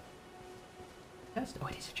 Chest? Oh,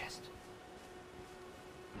 it is a chest.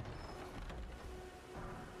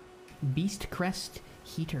 Beast Crest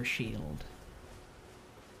Heater Shield.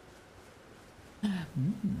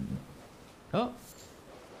 Oh!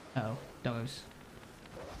 Uh-oh, doggos.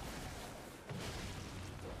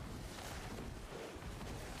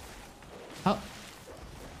 Oh!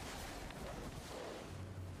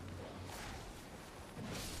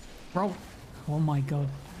 Bro! Oh my god.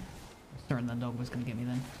 I was certain that dog was gonna get me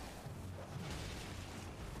then.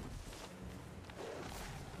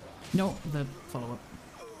 No, the follow-up.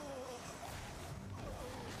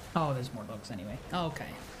 Oh, there's more dogs anyway. Oh, okay.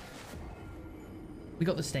 We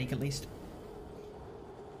got the steak at least.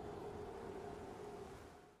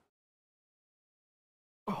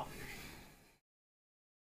 Oh.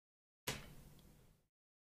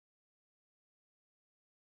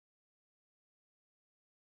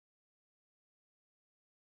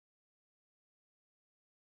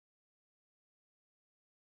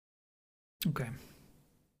 Okay.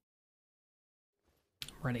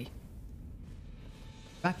 Ready.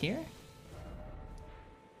 Back here?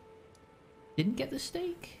 Didn't get the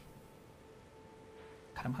steak?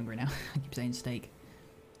 God, I'm hungry now. I keep saying steak.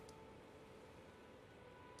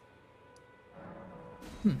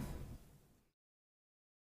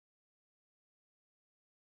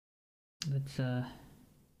 Let's,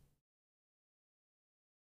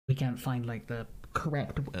 we can't find, like, the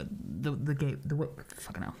correct, the game,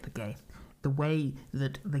 fucking hell, the way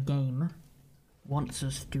that the game wants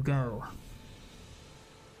us to go.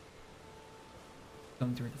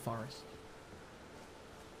 Going through the forest.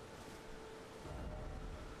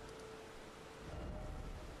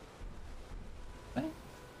 What?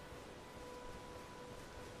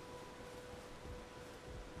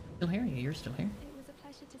 Still here? Yeah, you're still here. It was a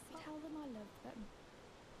pleasure to tell them I love them.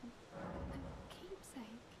 A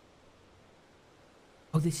keepsake.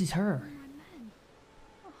 Oh, this is her. My men.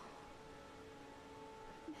 Oh,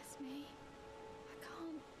 goodness me. I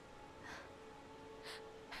can't.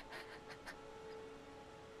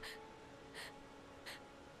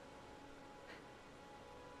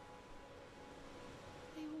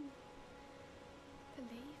 They all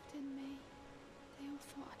believed in me. They all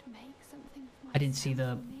thought I'd make something of myself. I didn't see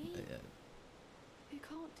the Who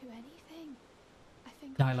can't do anything. I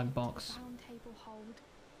think dialogue I'll box. round table hold.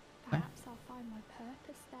 Perhaps I'll find my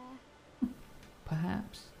purpose there.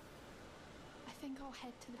 perhaps? I think I'll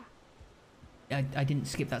head to that. I didn't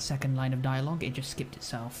skip that second line of dialogue, it just skipped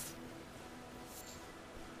itself.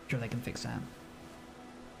 Sure they can fix that.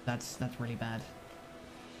 That's really bad.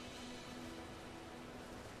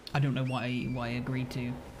 I don't know why I agreed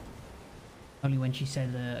to. Only when she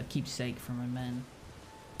said a keepsake from her men.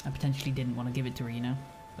 I potentially didn't want to give it to her, you know?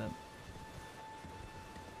 But...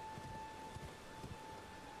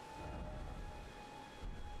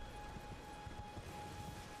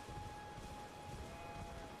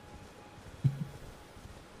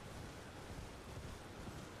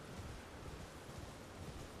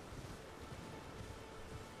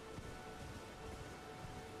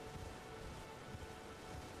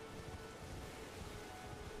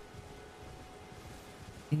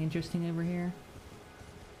 Anything interesting over here?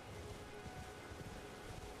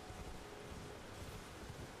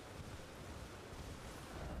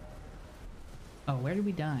 Oh, where did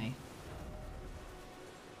we die?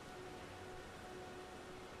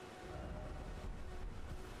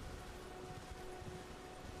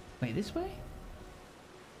 Wait, this way?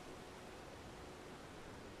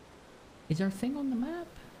 Is our thing on the map?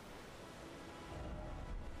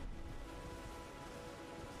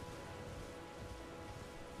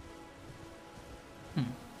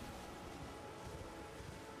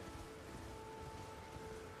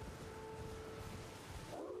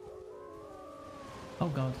 Oh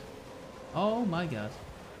god. Oh my god.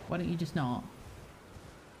 Why don't you just not?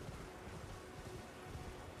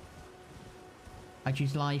 I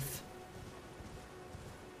choose life.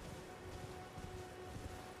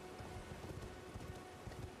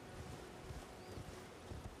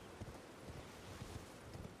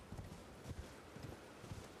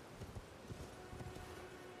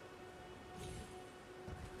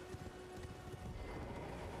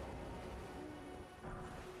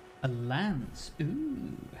 A lance.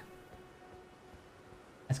 Ooh.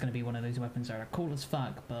 That's gonna be one of those weapons that are cool as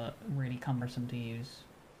fuck, but really cumbersome to use.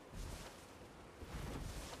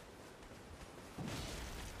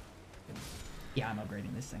 Yeah, I'm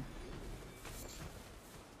upgrading this thing.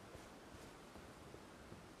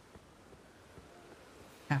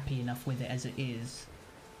 Happy enough with it as it is.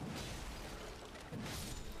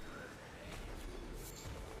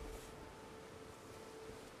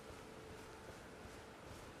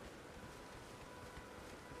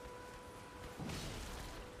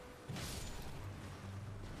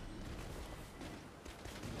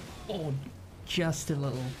 Oh, just a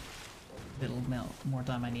little more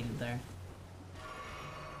time I needed there.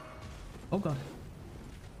 Oh god.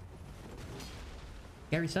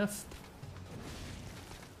 Scary stuff.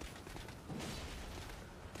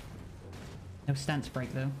 No stance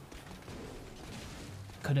break though.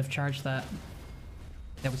 Could have charged that.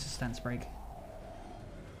 There was a stance break.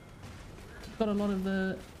 Got a lot of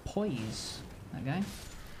the poise, that guy.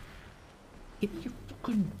 Give me your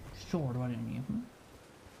fucking sword, why don't you?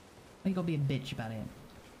 Why you gotta be a bitch about it?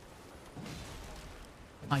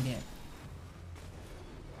 I did.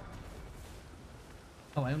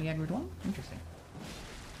 Oh, I only aggroed one? Interesting.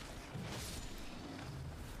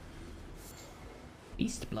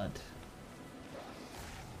 Beast blood.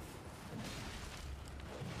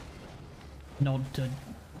 Nod to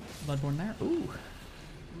Bloodborne there. Ooh,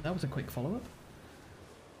 that was a quick follow-up.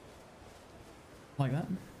 Like that.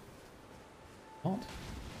 What?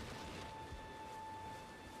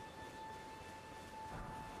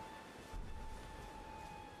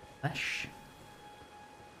 Flesh.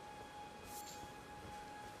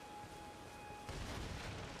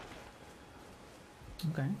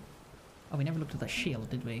 Okay. Oh, we never looked at that shield,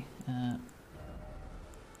 did we?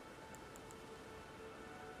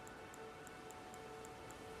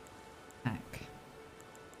 Hack.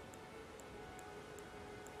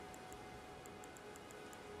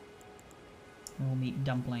 We'll meet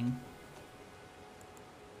Dumpling.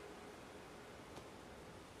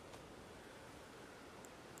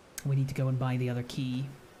 We need to go and buy the other key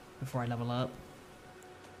before I level up.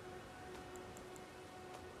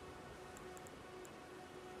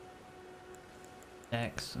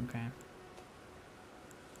 Dex, okay.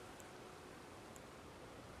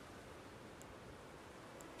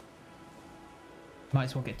 Might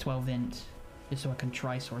as well get 12 int, just so I can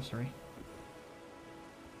try sorcery.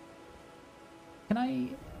 Can I,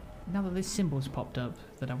 now that this symbol's popped up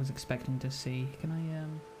that I was expecting to see, can I,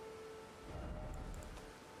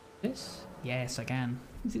 this? Yes, I can.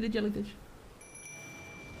 You see the jellyfish?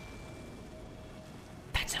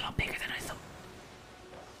 That's a lot bigger than I thought.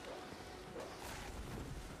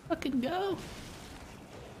 Fucking go!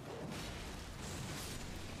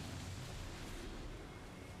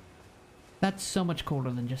 That's so much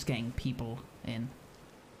cooler than just getting people in.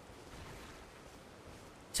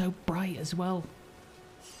 so bright as well.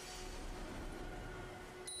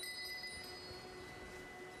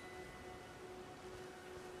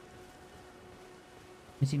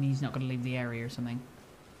 I'm assuming he's not going to leave the area or something.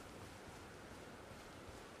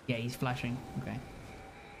 Yeah, he's flashing. Okay.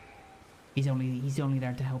 He's only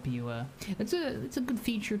there to help you. It's a good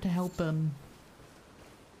feature to help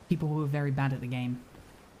people who are very bad at the game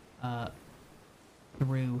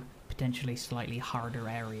through potentially slightly harder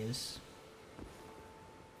areas.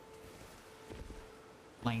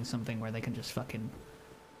 Playing something where they can just fucking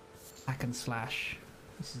hack and slash.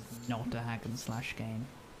 This is not a hack and slash game.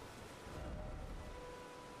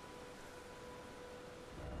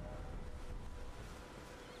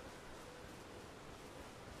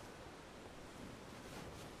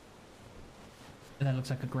 That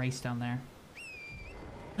looks like a grace down there.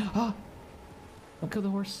 Oh! Don't kill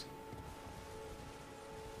the horse.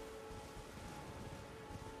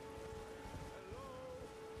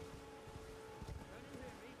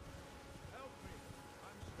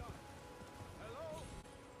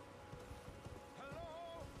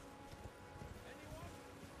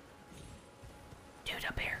 Dude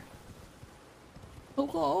up here.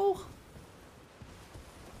 Hello?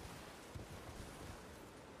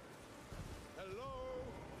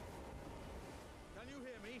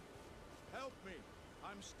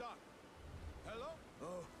 I'm stuck. Hello?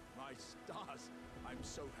 Oh, my stars. I'm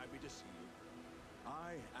so happy to see you.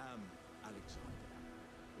 I am Alexander,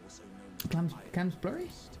 also known as Cam's blurry?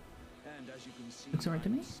 And as you can see, Looks alright to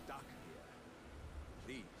me. I'm stuck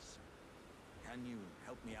here. Please, can you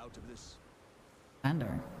help me out of this?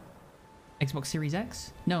 Andor. Xbox Series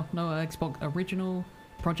X? No, Xbox original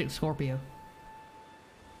Project Scorpio.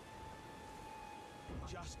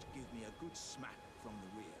 Just give me a good smack from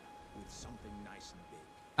the rear with something nice and big.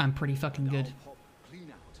 I'm pretty fucking good. I'll pop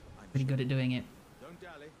clean out, I'm Pretty sure. good at doing it. Don't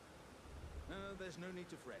dally. There's no need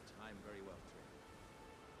to fret. I'm very well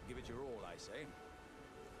trained. Give it your all, I say.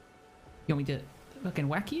 You want me to fucking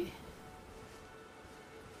whack you?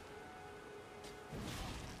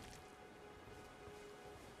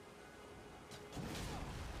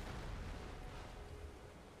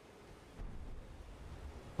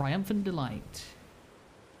 Triumphant delight.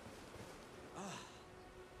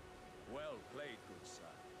 Well played, good sir.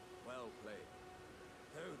 Well played.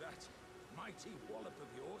 Though that mighty wallop of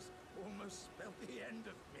yours almost spelled the end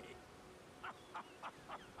of me.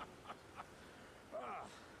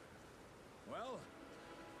 Well,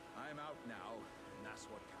 I'm out now, and that's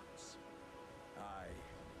what counts. I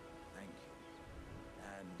thank you.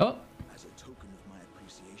 And Oh. as a token of my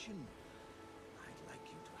appreciation, I'd like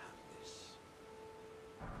you to have this.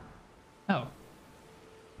 Oh.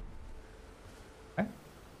 Okay.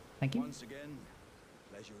 Thank you. Once again,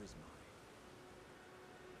 pleasure is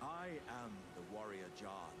mine. I am the warrior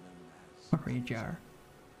jar known as Warrior jar.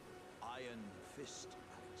 Iron Fist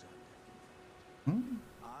Alexander. Hmm?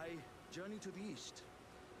 I journey to the east,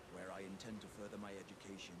 where I intend to further my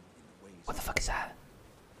education in the ways What the fuck is that?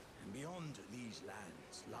 And beyond these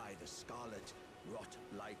lands lie the scarlet,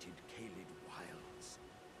 rot-blighted Caelid wilds.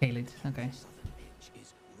 Caelid, okay. The southern edge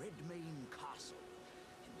is Redmane Castle,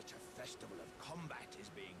 in which a festival of combat is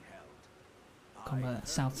being held. Combat, I've heard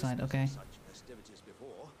south side, whispers okay. of Such festivities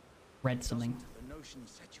before. Read something. Doesn't the notion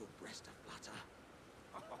set your breast aflutter?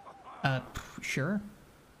 Sure.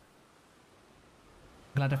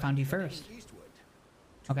 Glad I found you first. Eastward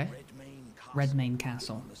to Okay. Redmane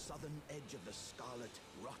Castle. On the southern edge of the scarlet,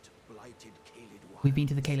 rot-blighted Caelid wilds. We've been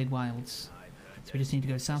to the Caelid Wilds. So we just need to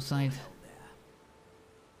go south side.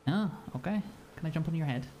 Oh, okay. Can I jump on your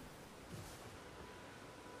head?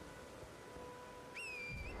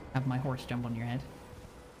 Have my horse jump on your head.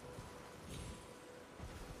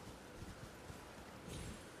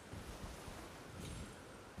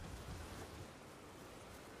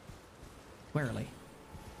 Warily.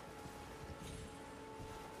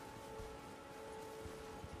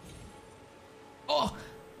 Oh!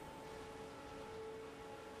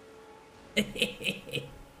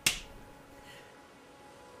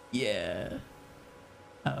 Yeah.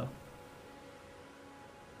 Uh-oh.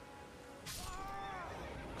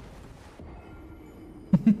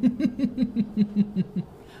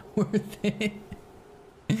 Worth it.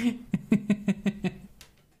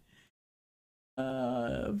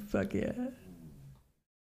 Fuck yeah.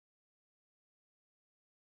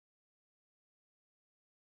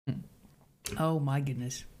 Oh my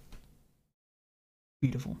goodness.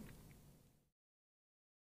 Beautiful.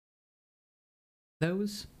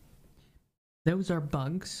 Those are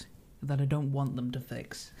bugs that I don't want them to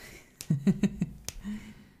fix.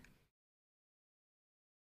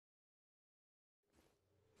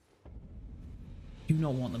 Do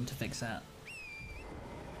not want them to fix that.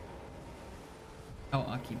 Oh,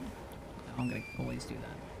 I'm gonna always do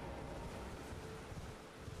that.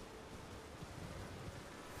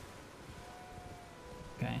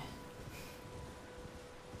 Okay.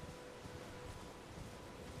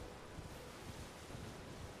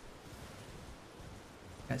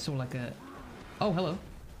 I saw like a... Oh, hello.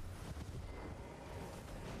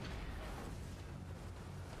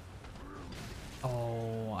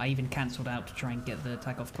 Oh, I even cancelled out to try and get the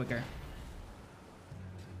attack off quicker.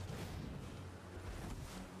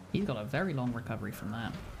 He's got a very long recovery from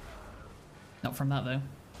that. Not from that, though.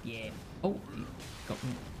 Yeah. Oh,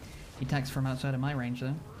 he attacks from outside of my range,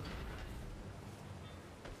 though.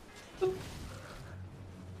 Ooh.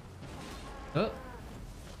 Oh.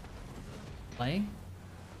 Play.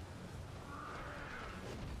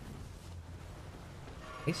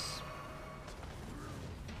 Nice.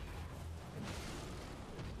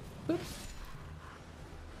 Oops.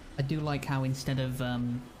 I do like how instead of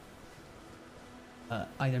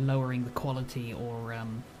either lowering the quality or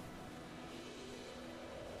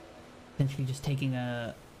essentially just taking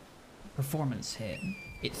a performance hit,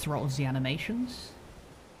 it throttles the animations.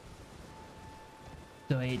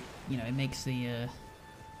 So it, you know, it makes the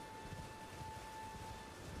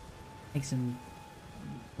makes them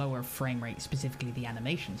lower frame rate, specifically the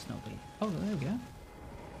animations, not the... Oh, there we go.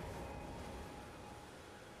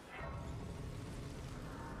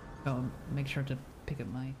 Oh, make sure to pick up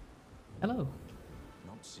my... Hello.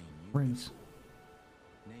 Not seen you. Runes.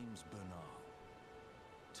 Name's Bernal.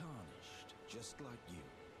 Tarnished, just like you.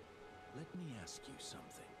 Let me ask you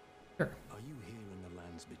something. Sure. Are you here in the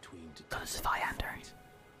lands between to Does take that Viander. fight?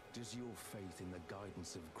 Does your faith in the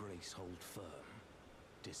guidance of grace hold firm,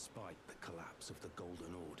 despite the collapse of the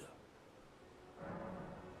Golden Order?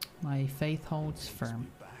 My faith holds Takes firm. me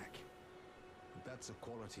back. That's a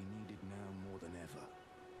quality needed now more than ever.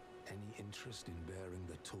 Any interest in bearing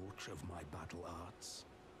the torch of my battle arts?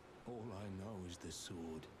 All I know is the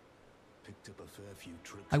sword. Picked up a fair few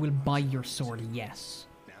tricks. I will in my buy your time, sword, too. yes.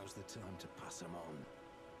 Now's the time to pass them on.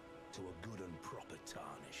 To a good and proper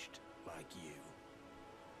tarnished like you.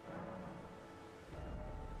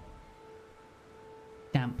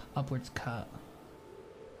 Damp, upwards cut.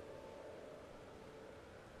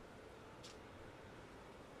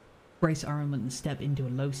 Brace armament and step into a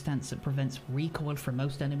low stance that prevents recoil from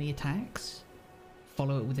most enemy attacks.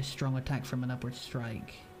 Follow it with a strong attack from an upward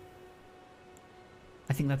strike.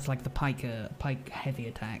 I think that's like the pike heavy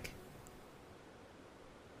attack.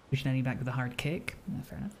 Push an enemy back with a hard kick. Yeah,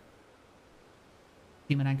 fair enough.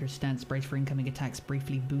 Demon anchor stance, brace for incoming attacks,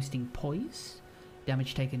 briefly boosting poise.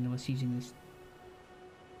 Damage taken was using this.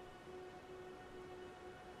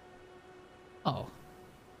 Oh.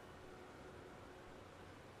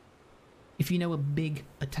 If you know a big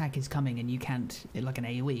attack is coming and you can't, like an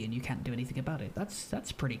AoE, and you can't do anything about it,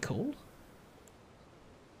 that's pretty cool.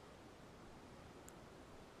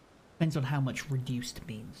 Depends on how much reduced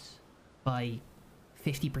means. By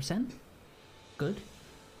 50%? Good.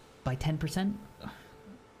 By 10%?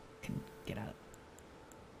 Can get out.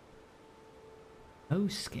 No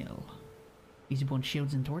skill. Usable on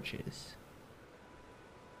shields and torches.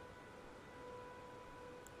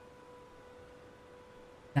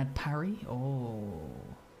 That parry? Oh.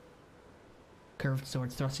 Curved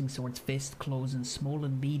swords, thrusting swords, fist, claws, and small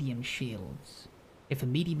and medium shields. If a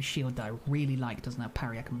medium shield that I really like doesn't have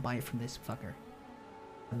parry, I can buy it from this fucker.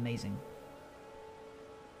 Amazing.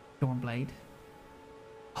 Stormblade.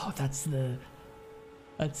 Oh, that's the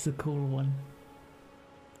cool one.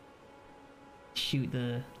 Shoot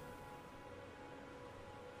the...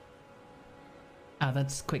 Ah,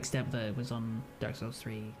 that's quick step that was on Dark Souls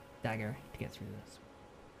 3 dagger to get through this.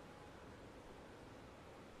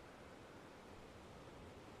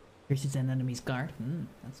 Pierces an enemy's guard.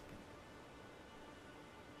 That's good.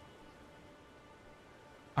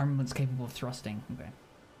 Armament's capable of thrusting. Okay.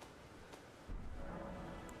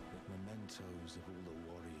 With mementos of all the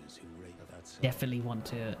warriors who rate that cell. Definitely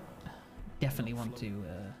want to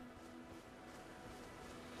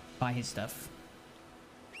buy his stuff.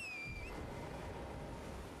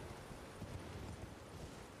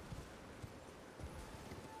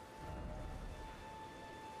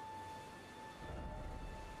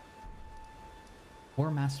 War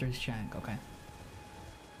Master's Shank, okay.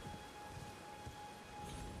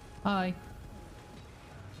 Hi.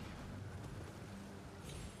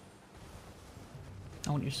 I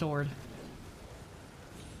want your sword.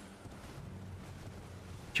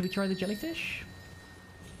 Should we try the jellyfish?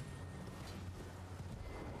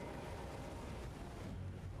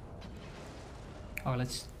 Oh,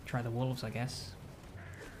 let's try the wolves, I guess.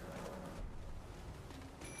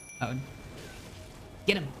 Oh.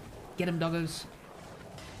 Get him! Get him, doggos!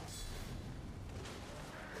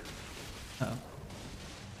 Uh-oh.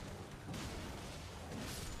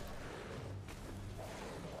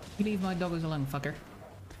 You leave my doggos alone, fucker.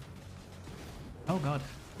 Oh god,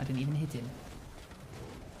 I didn't even hit him.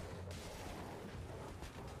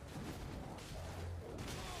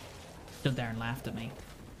 Stood there and laughed at me.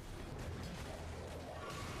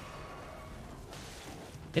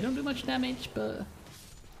 They don't do much damage, but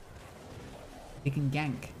they can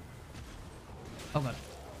gank. Oh god.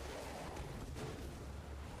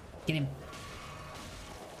 Get him.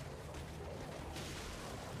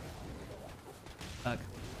 Fuck.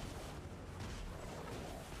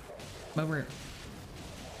 Over.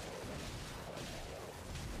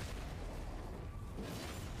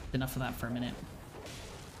 Enough of that for a minute.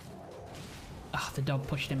 Ah, the dog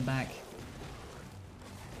pushed him back.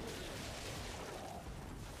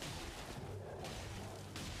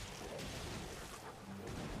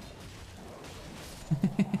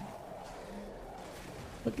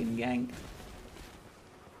 Fucking gank.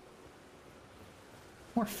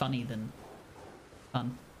 More funny than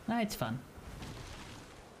fun. Ah, it's fun.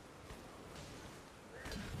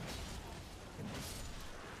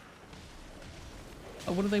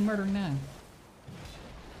 Oh, what are they murdering now?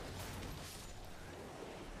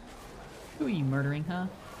 Who are you murdering, huh?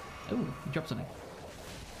 Oh, you dropped something.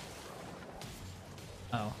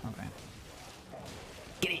 Oh, okay.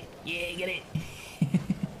 Get it! Yeah, get it!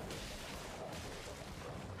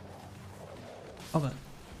 Oh god.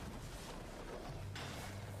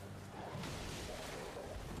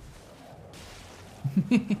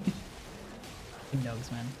 Who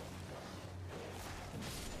knows, man?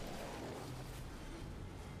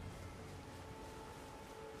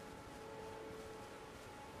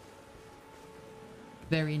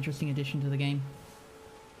 Very interesting addition to the game.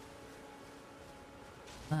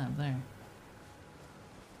 Ah, there.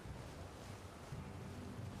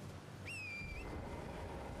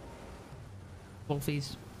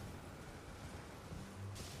 Wolfies.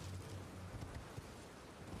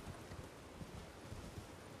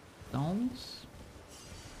 Dolls?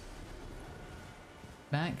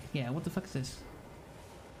 Back? Yeah, what the fuck is this?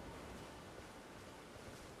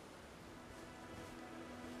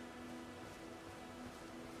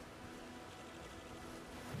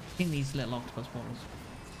 I think these little octopus balls.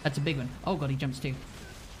 That's a big one. Oh god, he jumps too.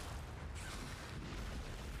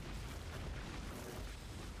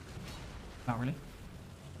 Oh, really?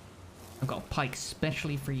 I've got a pike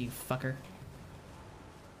specially for you, fucker.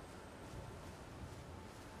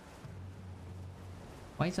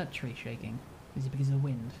 Why is that tree shaking? Is it because of the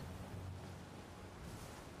wind?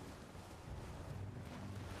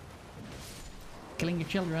 Killing your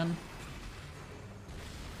children.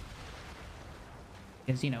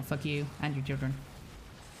 Because, you know, fuck you and your children.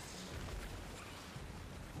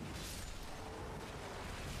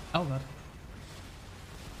 Oh god.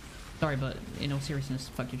 Sorry, but in all seriousness,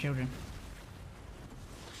 fuck your children.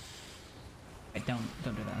 Wait, don't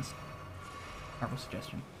do that. That's a horrible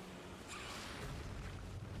suggestion.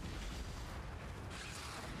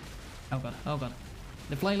 Oh god, oh god.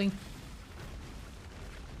 They're flailing.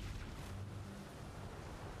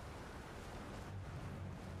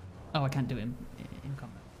 Oh, I can't do it in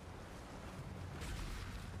combat.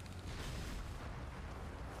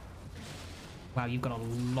 Wow, you've got a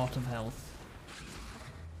lot of health.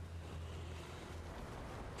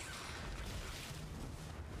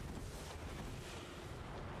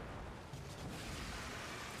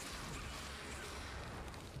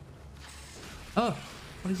 Oh,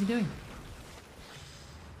 what is he doing?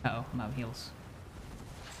 Uh-oh, I'm out of heals.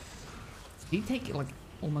 Did he take, like,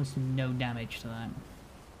 almost no damage to that?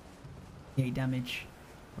 8 damage.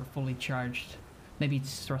 We're fully charged. Maybe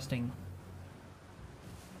it's thrusting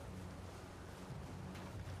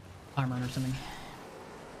armor or something.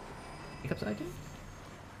 Pick up item?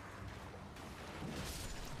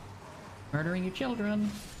 Murdering your children.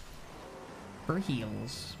 For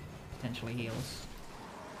heals. Potentially heals.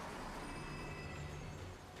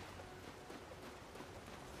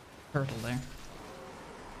 Turtle there.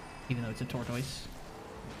 Even though it's a tortoise.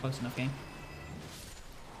 Close enough game.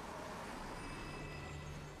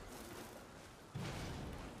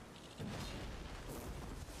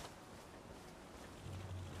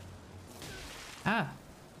 Ah!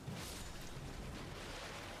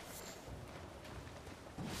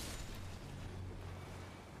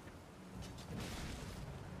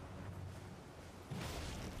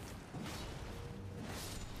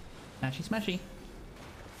 Smashy smashy.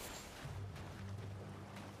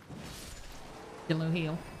 Still no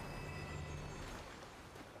heal.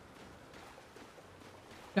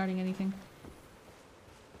 Guarding anything?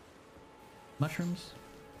 Mushrooms?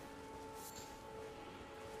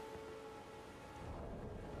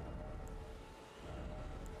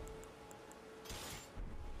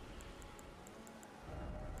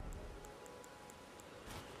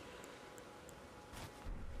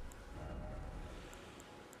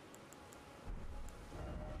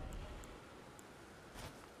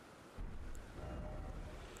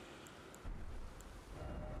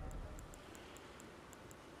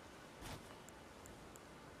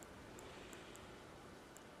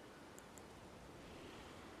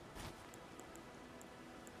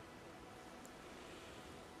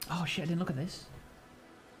 Oh shit, I didn't look at this.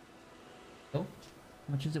 Oh,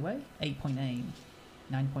 how much does it weigh? 8.8.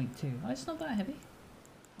 9.2. Oh, it's not that heavy.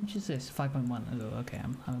 How much is this? 5.1. Oh, okay,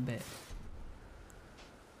 I'm a bit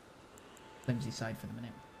flimsy side for the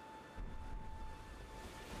minute.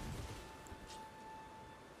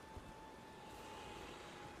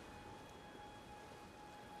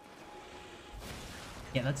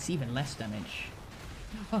 Yeah, that's even less damage.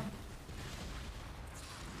 Oh.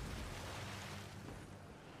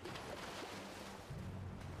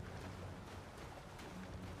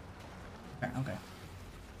 Okay.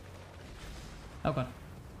 Oh god.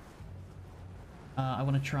 I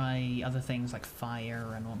want to try other things like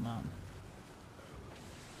fire and whatnot.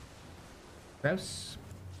 Gross.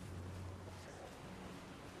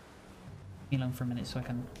 Leave me alone for a minute so I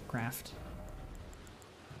can craft.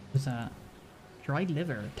 What's that? Dried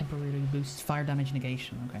liver. Temporarily boosts fire damage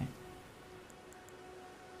negation. Okay.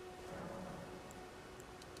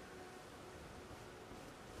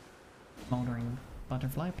 Smoldering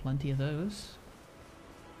butterfly. Plenty of those.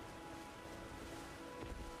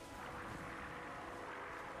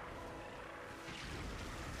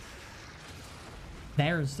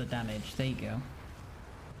 There's the damage. There you go.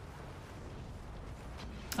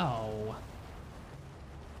 Oh.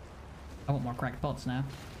 I want more cracked pots now.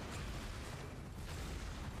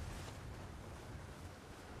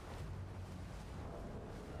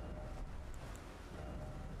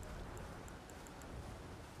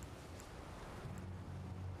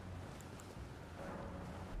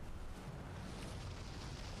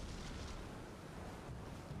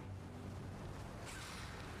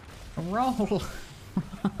 Roll!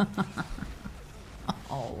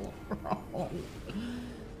 Oh, roll.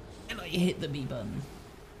 And I hit the B button.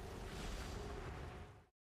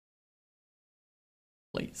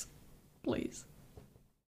 Please. Please.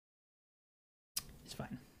 It's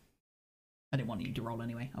fine. I didn't want you to roll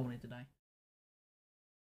anyway. I wanted to die.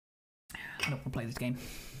 I don't want to play this game.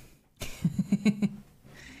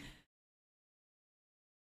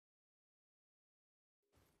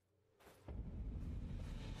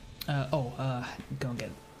 Go and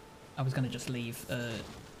get... I was gonna just leave, and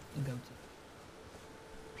go to...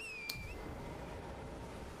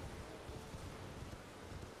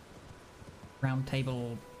 Round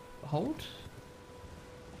table hold?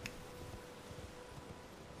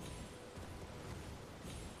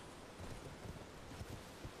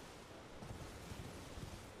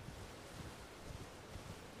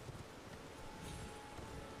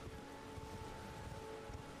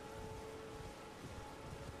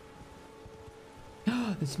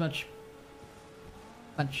 It's much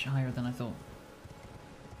higher than I thought.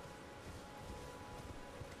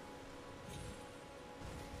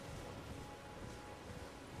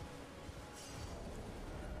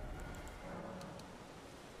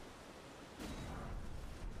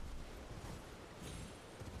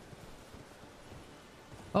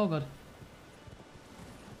 Oh god.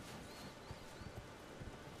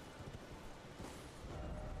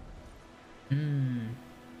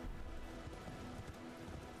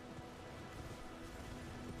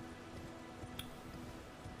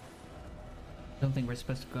 I don't think we're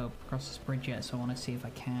supposed to go across this bridge yet, so I want to see if I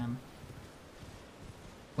can.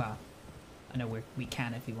 Well, I know we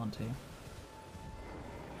can if we want to.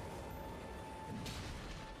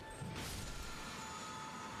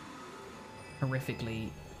 Horrifically...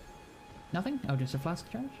 Nothing? Oh, just a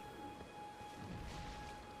flask charge?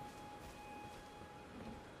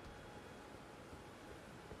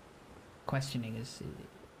 Questioning is...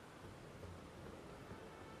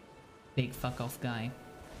 Big fuck off guy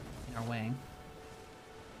in our way.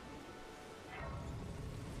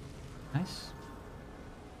 Nice.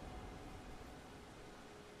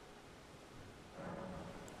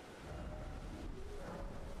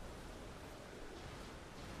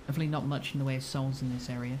 Definitely not much in the way of souls in this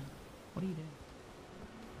area. What are you doing?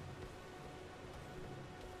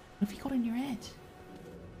 What have you got in your head?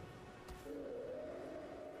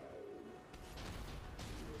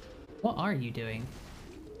 What are you doing?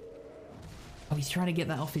 Oh, he's trying to get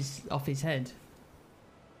that off his head.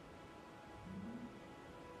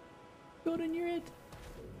 Got in your head.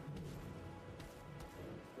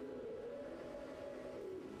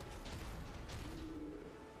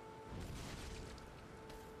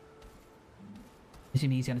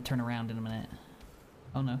 Assuming he's gonna turn around in a minute.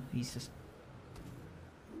 Oh no, he's just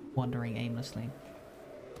wandering aimlessly.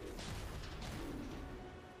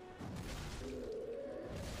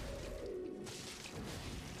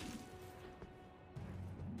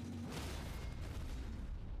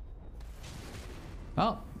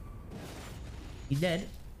 Oh! He's dead.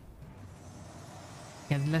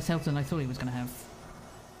 He has less health than I thought he was going to have.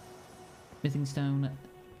 Smithing stone.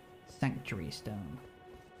 Sanctuary stone.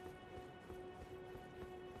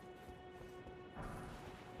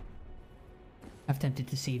 I've tempted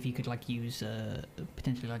to see if you could like use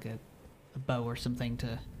potentially like a bow or something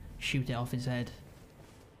to shoot it off his head.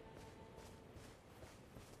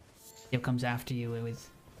 It comes after you with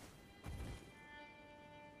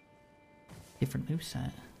different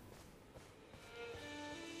moveset.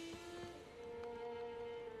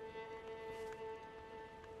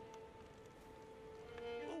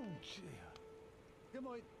 Oh dear. Am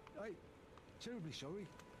I terribly sorry.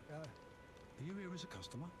 Are you here as a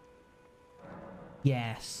customer?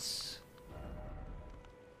 Yes.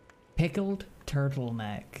 Pickled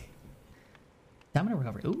turtleneck. Stamina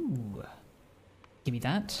recovery. Ooh. Give me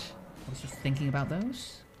that. I was just thinking about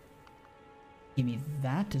those. Give me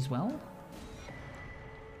that as well.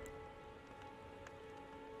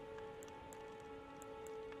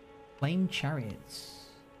 Flame chariots.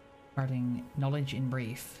 Imparting knowledge in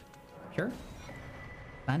brief. Sure.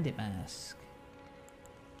 Bandit mask.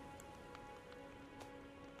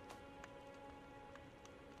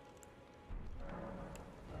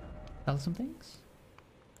 Sell some things?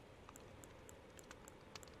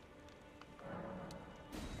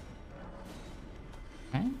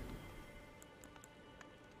 Okay.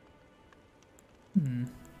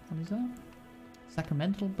 What is that?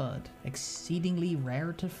 Sacramental bud. Exceedingly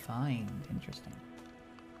rare to find. Interesting.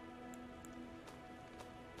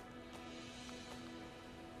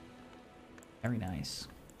 Very nice.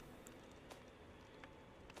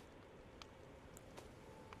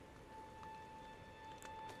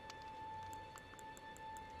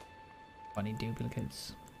 Funny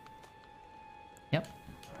duplicates. Yep.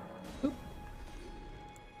 Oop.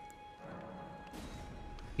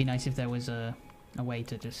 Be nice if there was a way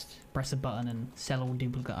to just press a button and sell all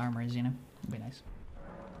duplicate armors, you know? It'd be nice.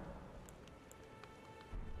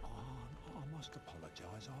 I must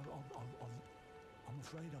apologise. I'm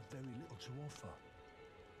afraid I've very little to offer.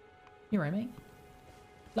 You're right, mate.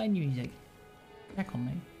 Play music. Crack on,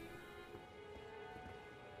 mate.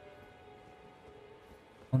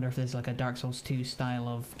 Wonder if there's like a Dark Souls 2 style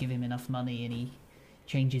of give him enough money and he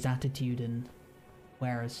changes attitude and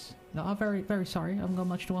wares. Oh, very, very sorry, I haven't got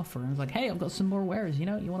much to offer. And it's like, hey, I've got some more wares, you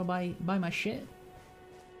know? You want to buy my shit?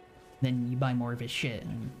 Then you buy more of his shit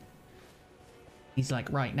and he's like,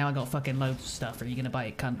 right, now I got fucking loads of stuff. Are you gonna buy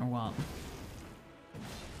it, cunt, or what?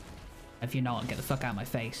 If you're not, get the fuck out of my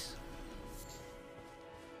face.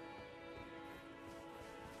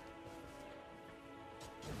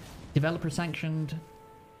 Developer sanctioned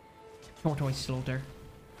tortoise slaughter.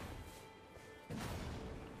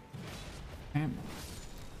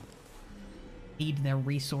 Need their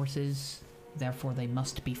resources, therefore they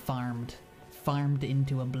must be farmed. Farmed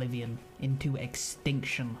into oblivion, into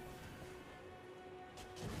extinction.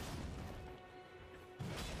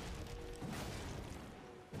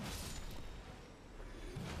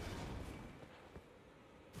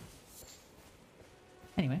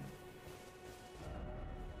 Anyway.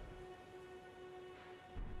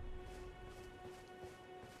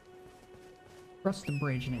 Across the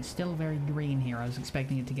bridge, and it's still very green here. I was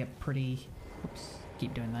expecting it to get pretty... Oops,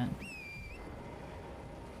 keep doing that.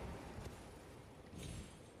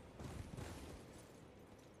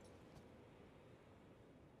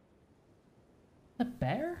 A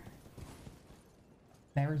bear?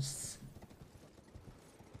 Bears...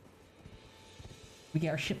 We get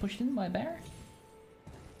our shit pushed in by a bear?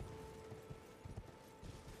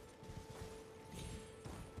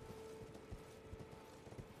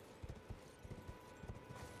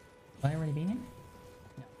 Have I already been here?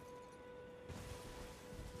 No.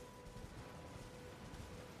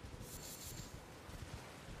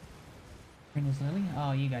 Green's Lily?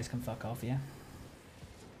 Oh, you guys can fuck off, yeah?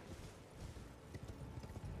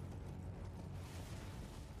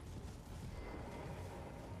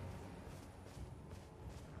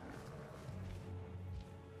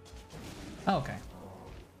 Oh, okay.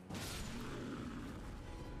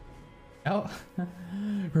 Oh,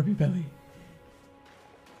 Ruby Belly.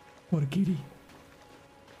 What a kitty.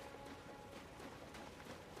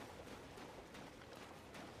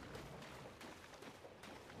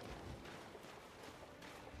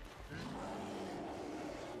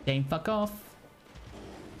 Dane, fuck off.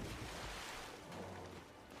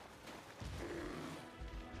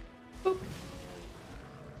 Boop.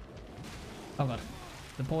 Oh god.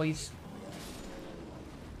 The boys.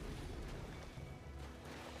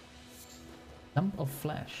 Lump of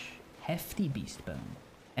flesh. Hefty beast bone.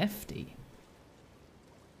 Hefty.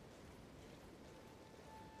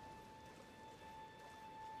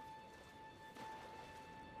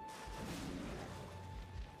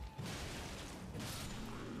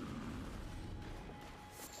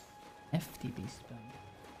 FTB stone.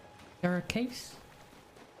 There are caves?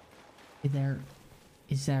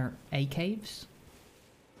 Is there a caves?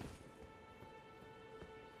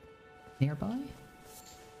 Nearby?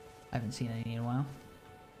 I haven't seen any in a while.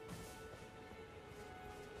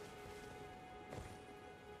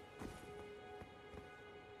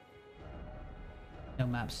 No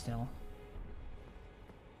map still.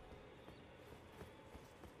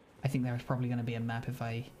 I think there's probably going to be a map if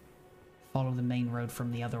I follow the main road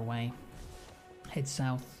from the other way. Head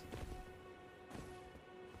south.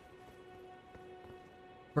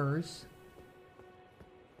 Burrs.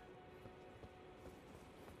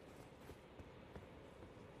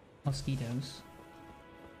 Mosquitoes.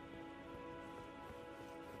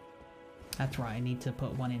 That's right, I need to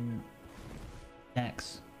put one in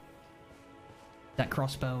Dex. That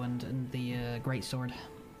crossbow and the greatsword.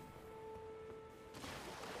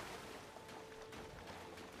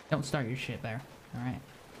 Don't start your shit there, alright?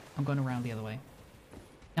 I'm going around the other way.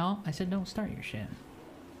 No, I said don't start your shit.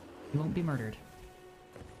 You won't be murdered.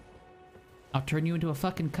 I'll turn you into a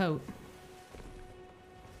fucking coat.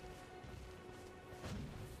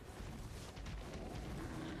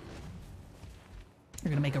 You're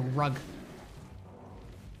gonna make a rug.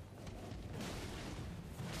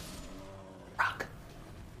 Rug.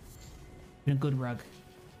 A good rug.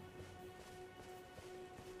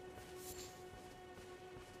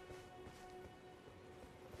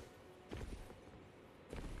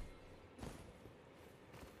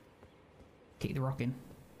 Take the rock in.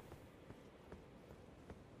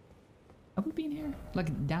 Have we been here?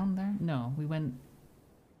 Like down there? No, we went...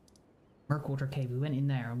 Murkwater Cave, we went in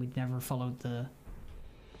there and we'd never followed the...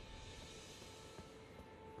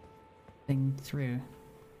 thing through.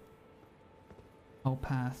 Whole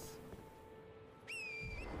path.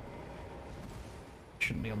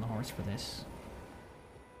 Shouldn't be on the horse for this.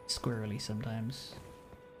 Squirrely sometimes.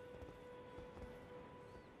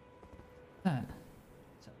 That?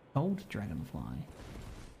 It's a gold dragonfly.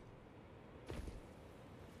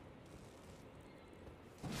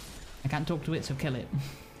 I can't talk to it, so kill it.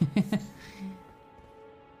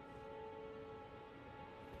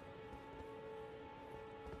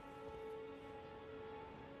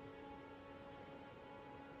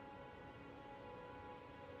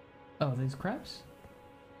 Oh, there's crabs?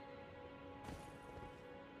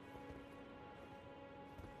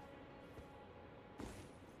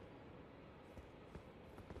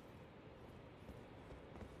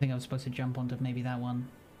 I think I was supposed to jump onto maybe that one.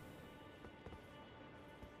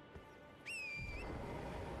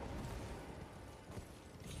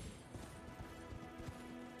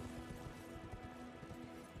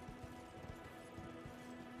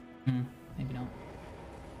 Maybe not.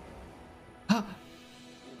 Ah!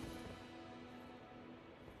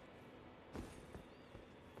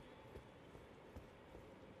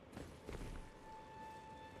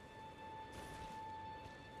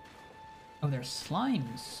 Oh, they're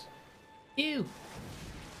slimes. Ew.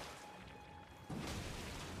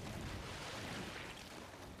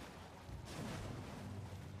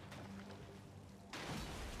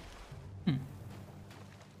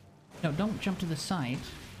 No, don't jump to the side.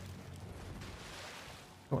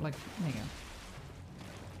 Or like, there you go.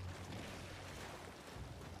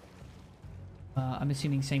 I'm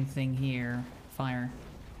assuming same thing here. Fire.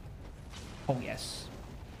 Oh yes.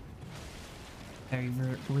 Very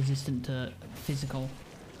resistant to physical.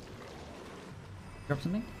 Drop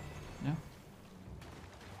something? No?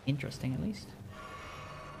 Interesting at least.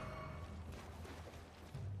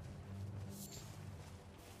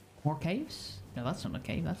 More caves? No, that's not a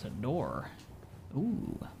cave, that's a door.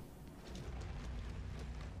 Ooh.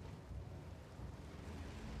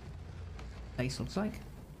 Place looks like.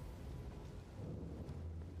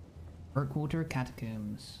 Murkwater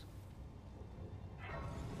Catacombs.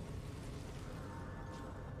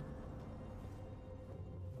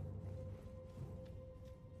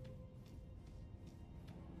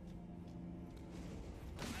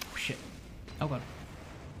 Oh shit. Oh god.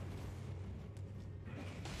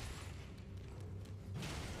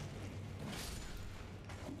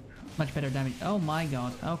 Much better damage. Oh my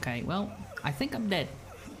god. Okay, well, I think I'm dead.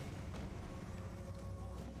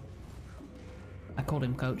 I called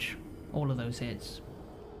him coach. All of those hits.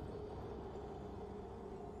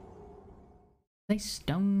 They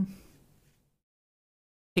stone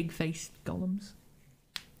pig-faced golems?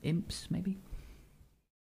 Imps, maybe?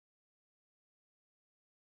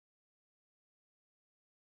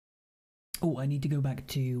 Oh, I need to go back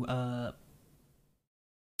to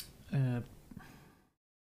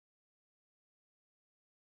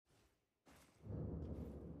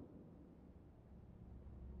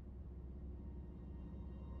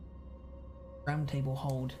round table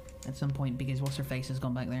hold at some point because what's her face has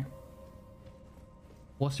gone back there.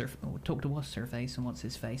 Talk to what's her face and what's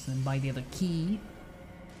his face, and then buy the other key,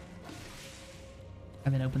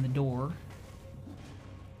 and then open the door.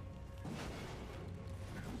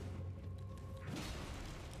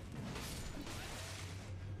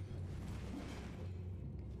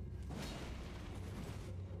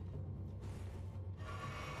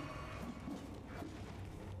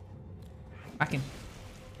 Back in.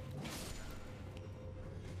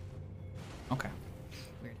 Okay.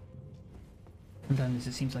 Weird. Sometimes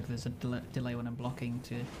it seems like there's a delay when I'm blocking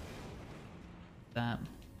to that.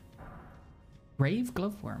 Grave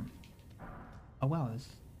Gloveworm. Oh wow, there's...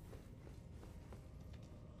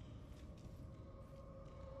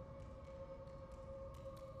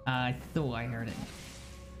 I thought I heard it.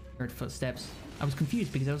 Heard footsteps. I was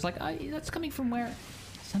confused because I was like, that's coming from where...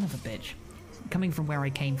 Son of a bitch. Coming from where I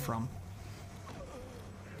came from.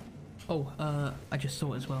 Oh, I just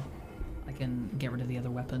saw it as well. I can get rid of the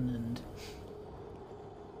other weapon and...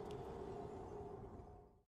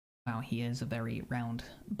 Wow, he is a very round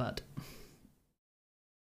butt.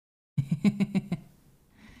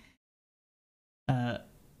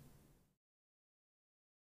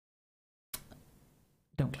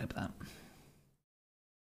 Don't clip that.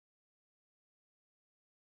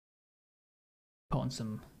 Put on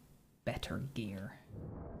some better gear.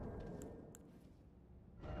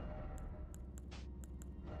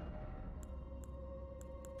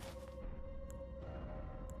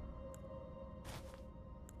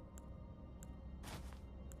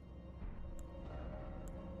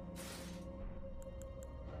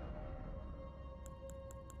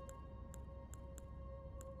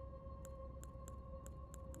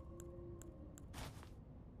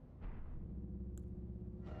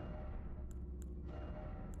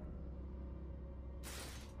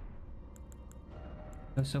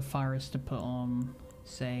 Go so far as to put on,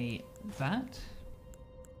 say, that.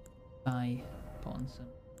 I put on some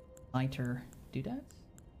lighter doodads.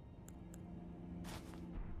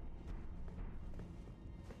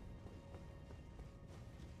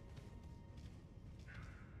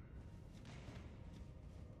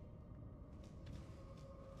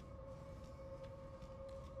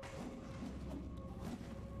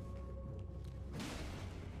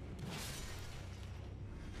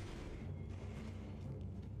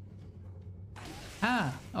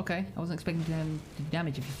 Ah, okay. I wasn't expecting to do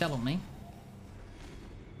damage if you fell on me.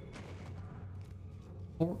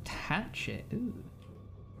 Forked hatchet. Ooh.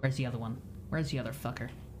 Where's the other one? Where's the other fucker?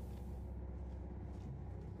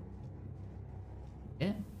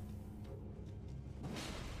 Yeah.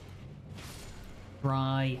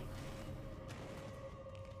 Dry.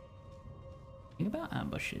 Think about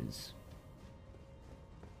ambushes.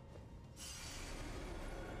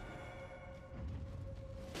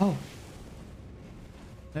 Oh.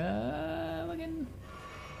 Fucking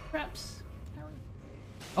traps.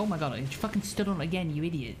 Oh my god, I fucking stood on it again, you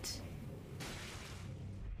idiot.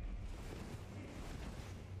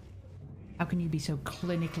 How can you be so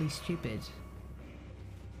clinically stupid?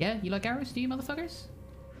 Yeah, you like arrows, do you motherfuckers?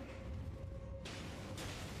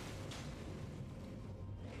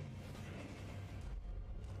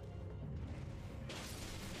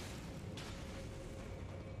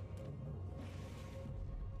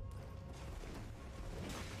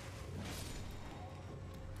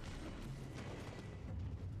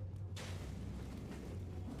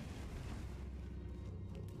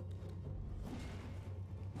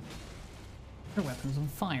 Her weapon's on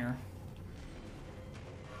fire.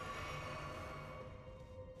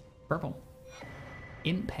 Purple.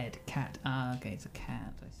 Imp head cat. Ah, okay, it's a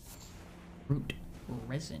cat. Root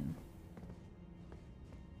resin.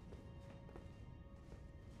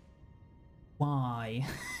 Why?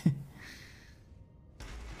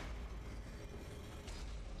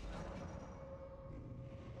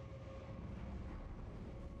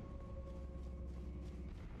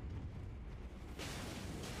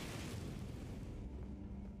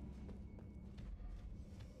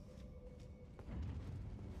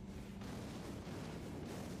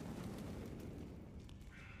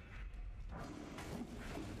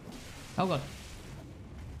 Oh god.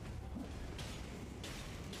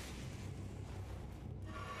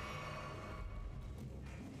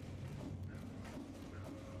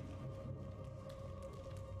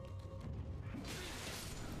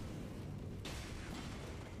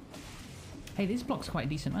 Hey, this block's quite a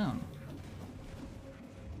decent amount.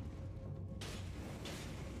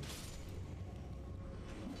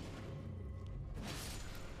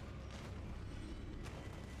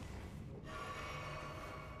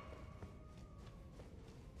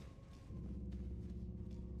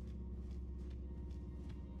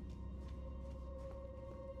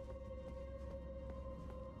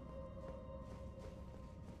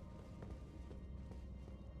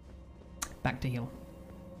 attack to heal.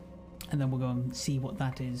 And then we'll go and see what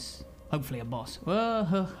that is. Hopefully a boss.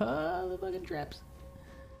 Oh, the fucking traps.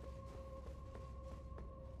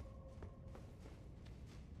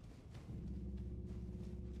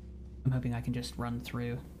 I'm hoping I can just run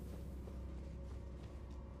through.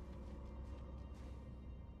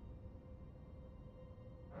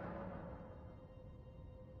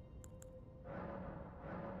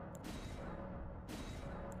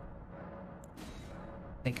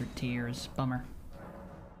 Sacred tears, bummer.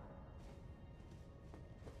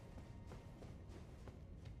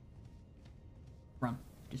 Run.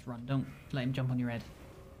 Just run. Don't let him jump on your head.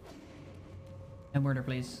 No murder,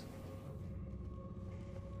 please.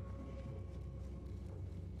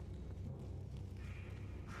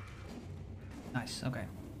 Nice, okay.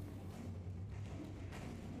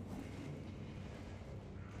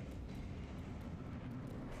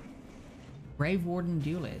 Grave Warden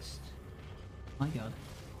Duelist. My god.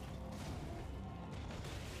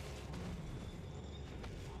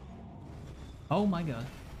 Oh my god.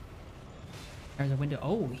 There's a window.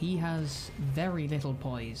 Oh, he has very little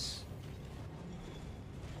poise.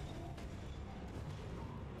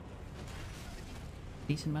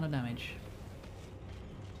 Decent amount of damage.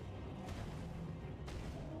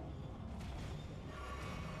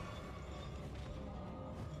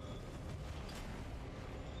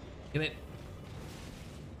 Do it.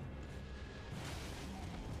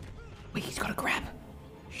 Wait, he's got a grab.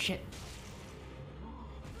 Shit.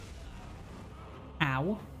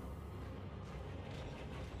 Ow.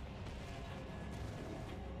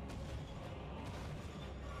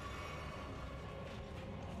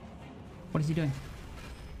 What is he doing?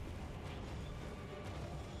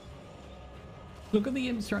 Look at the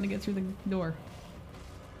imps trying to get through the door.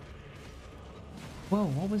 Whoa,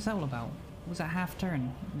 what was that all about? Was that half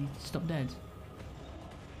turn? And he stopped dead.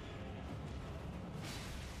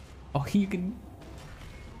 Oh, you can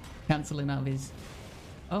cancel him out of his...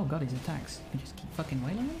 Oh god, his attacks. You just keep fucking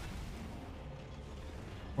wailing him?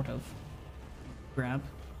 Sort of. Grab.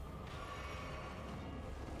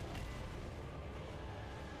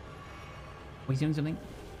 Oh, he's doing something.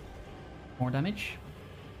 More damage.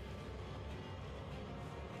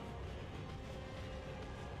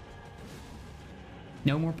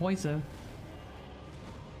 No more points though.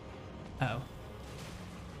 Uh oh.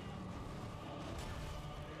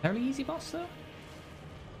 Fairly easy boss though.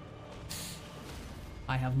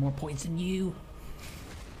 I have more points than you.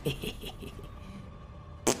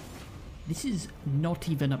 This is not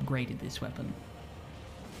even upgraded, this weapon.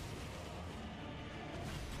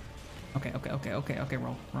 Okay,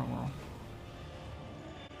 roll.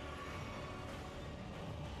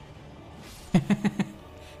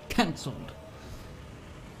 Cancelled.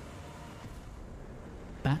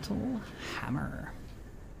 Battle Hammer.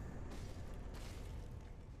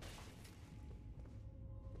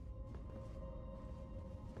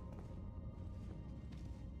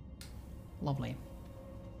 Lovely.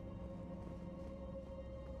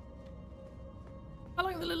 I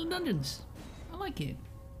like the little dungeons. I like it.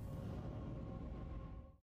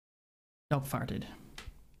 Dog farted.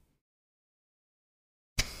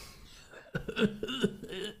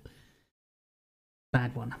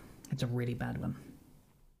 Bad one. It's a really bad one.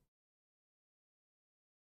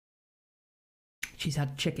 She's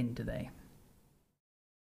had chicken today.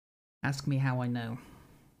 Ask me how I know.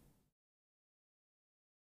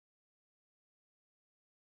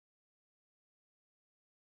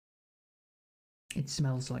 It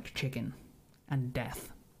smells like chicken and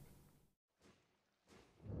death.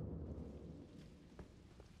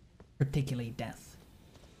 Particularly death.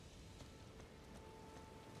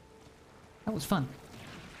 That was fun.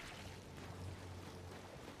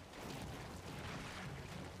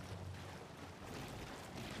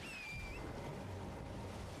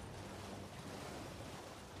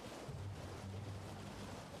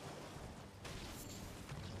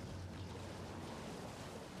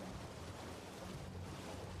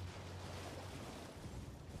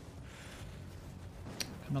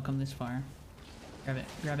 I've not come this far. Grab it,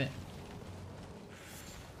 grab it.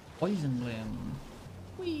 Poison Bloom.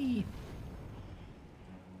 Whee!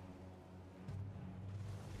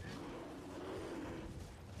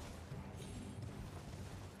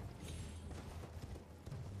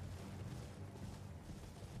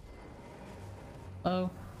 Hello?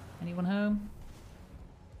 Anyone home?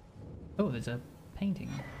 Oh, there's a painting.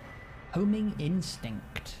 Homing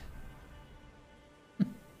Instinct.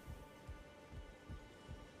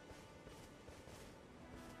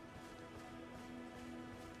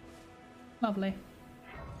 Lovely.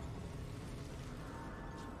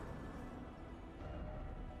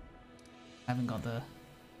 I haven't got the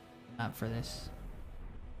map for this.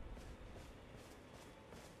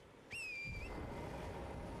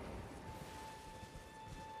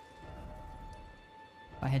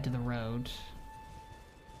 If I head to the road,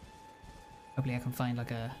 hopefully I can find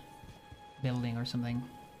like a building or something.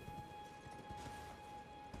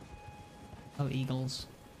 Oh, eagles.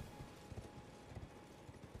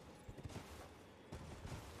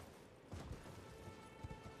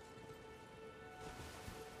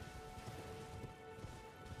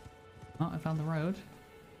 Oh, I found the road.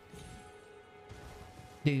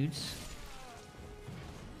 Dudes.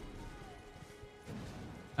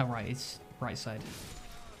 Oh, right, it's right side.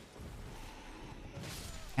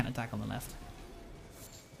 Can't attack on the left.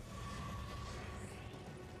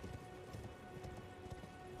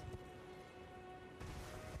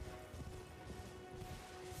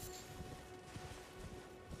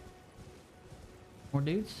 More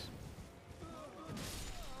dudes?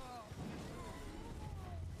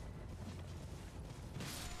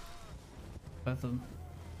 Both of them.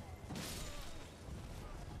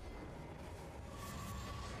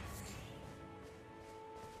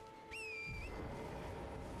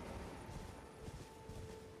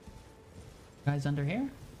 Guys under here?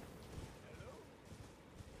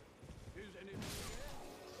 Is anyone there?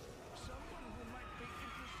 Someone who might be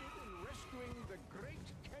interested in rescuing the great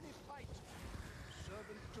Kennyphite,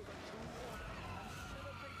 servant to the true order and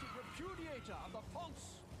celebrated repudiator of the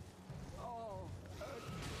false. Oh,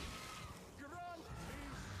 grant me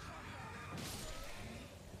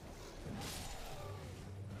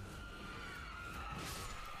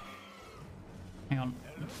Hang on.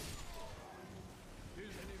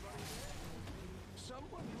 Is anybody there?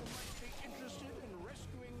 Someone who might be interested in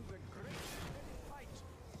rescuing the great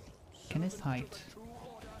Kennyphite, Kennyphite. servant to the true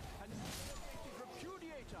order and celebrated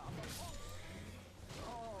repudiator of the false.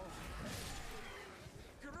 Oh,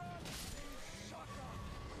 grant me succor.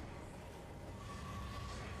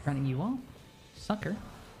 Granting you all? Sucker.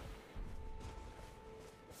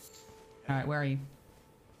 Alright, where are you?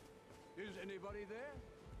 Is anybody there?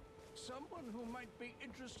 Someone who might be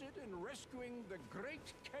interested in rescuing the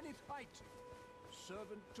great Kennyphite,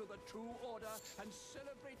 servant to the true order and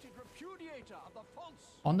celebrated repudiator of the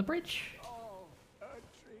false. On the bridge? Oh,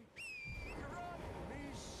 Erdtree, grant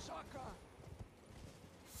me succor.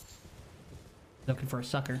 Looking for a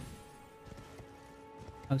sucker.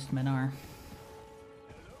 Most men are.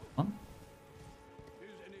 What?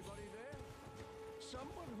 Is anybody there?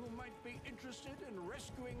 Someone who might be interested in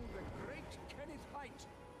rescuing the great Kennyphite,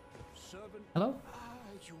 servant. Hello? Ah,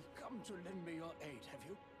 you've come to lend me your aid, have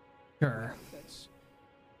you? Sure.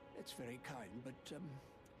 That's very kind, but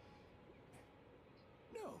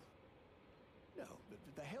no,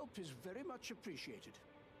 the help is very much appreciated,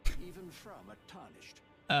 even from a tarnished.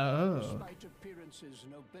 Oh. Despite appearances,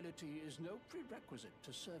 nobility is no prerequisite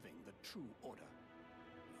to serving the true order.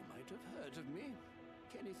 You might have heard of me,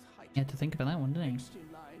 Kenneth Height. You had to think about that one, didn't Next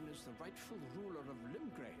in line is the rightful ruler of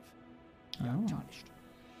Limgrave. you? Young Oh. Tarnished,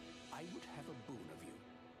 I would have a boon of you.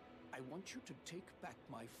 I want you to take back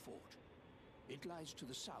my fort. It lies to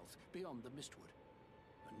the south, beyond the Mistwood.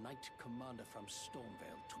 A knight commander from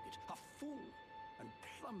Stormvale took it. A fool, and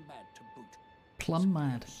plumb mad to boot. Plumb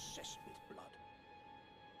mad. Obsessed with blood.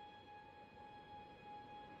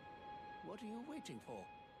 What are you waiting for?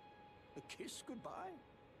 A kiss goodbye?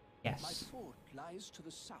 My Yes. fort lies to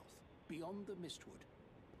the south, beyond the Mistwood.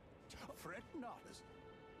 Fret not.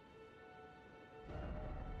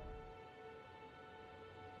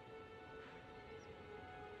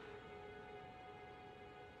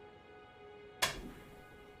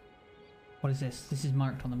 What is this? This is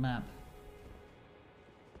marked on the map.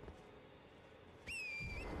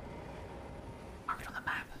 Marked on the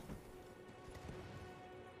map.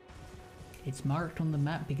 It's marked on the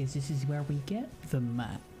map because this is where we get the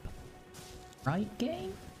map. Right,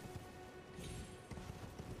 game?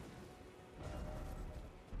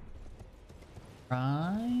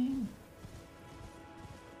 Right.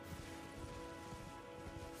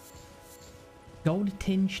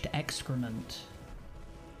 Gold-tinged excrement.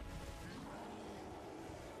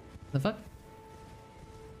 The fuck?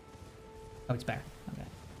 Oh, it's bear. Okay.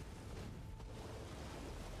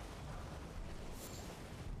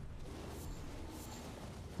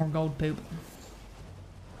 More gold poop.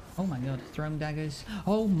 Oh my god, throwing daggers.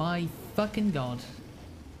 Oh my fucking god.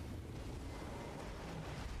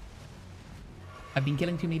 I've been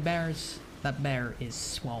killing too many bears. That bear is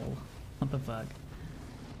swole. What the fuck?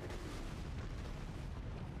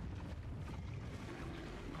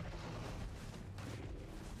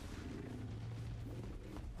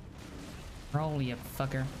 Roll, you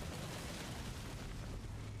fucker.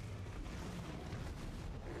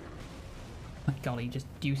 My god, he just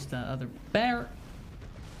deuced the other bear.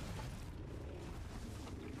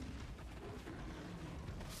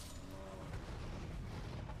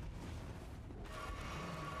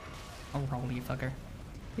 Oh, roll, you fucker.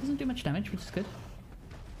 He doesn't do much damage, which is good.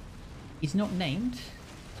 He's not named,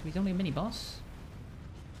 so he's only a mini-boss.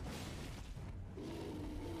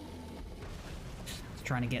 Just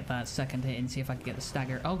trying to get that second hit and see if I can get the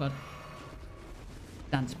stagger. Oh god.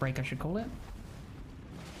 Dance break, I should call it.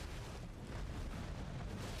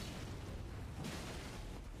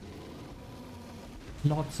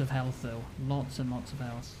 Lots of health, though. Lots and lots of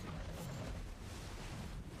health.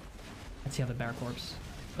 Let's see how the bear corpse.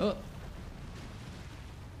 Oh!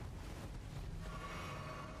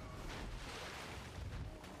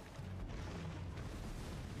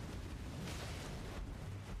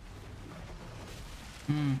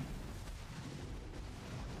 Hmm.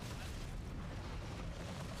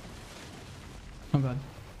 Oh god.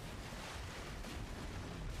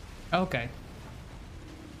 Okay.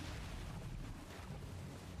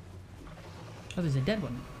 Oh, there's a dead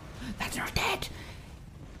one. That's not dead!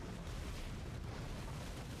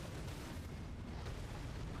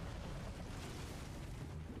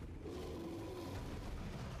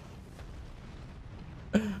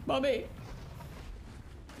 Mommy!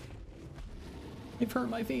 You've hurt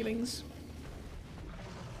my feelings.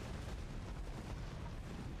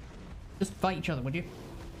 Just fight each other, would you?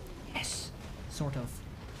 Yes! Sort of.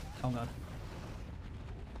 Oh god.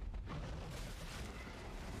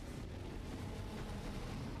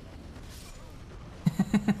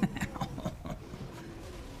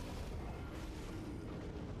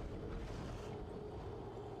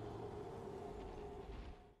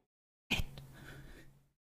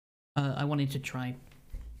 I wanted to try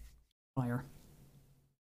fire.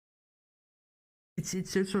 It's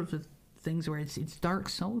sort of the things where it's Dark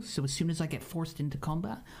Souls, so as soon as I get forced into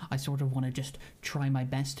combat, I sort of want to just try my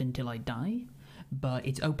best until I die. But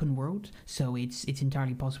it's open world, so it's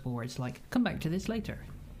entirely possible where it's like, come back to this later.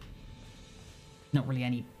 Not really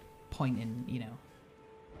any point in, you know,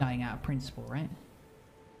 dying out of principle, right?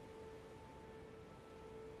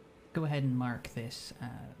 Go ahead and mark this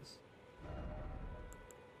as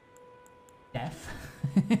death.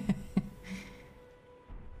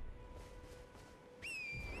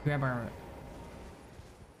 Grab our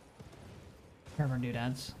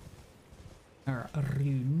doodads. Our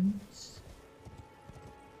runes.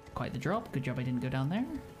 Quite the drop. Good job I didn't go down there.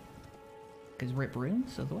 Because rip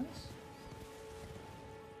runes otherwise.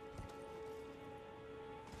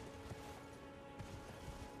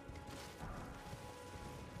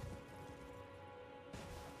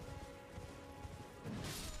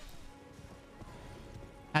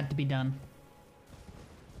 Had to be done.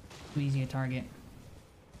 Too easy a target.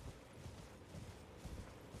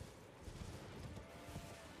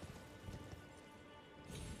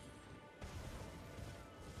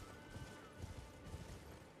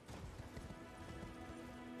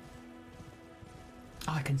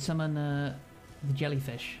 Oh, I can summon the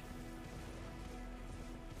jellyfish.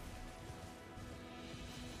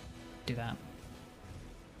 Do that.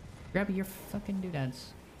 Grab your fucking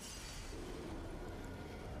doodads.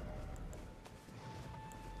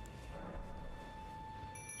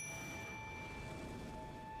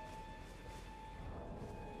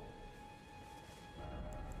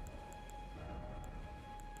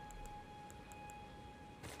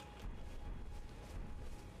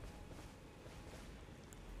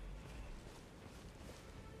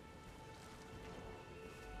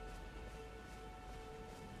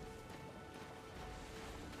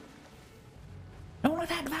 Don't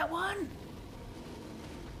attack that one! What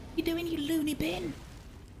you doing, you loony bin?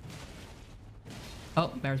 Oh,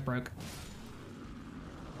 bear's broke.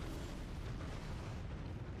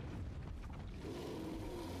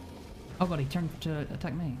 Oh god, he turned to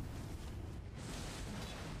attack me.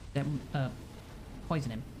 Then,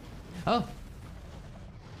 poison him. Oh!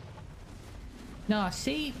 No,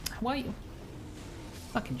 see? Why?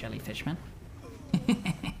 Fucking jellyfish, man.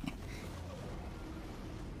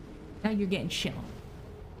 Now you're getting shit on.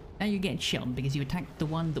 Now you're getting shit on because you attacked the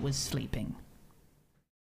one that was sleeping.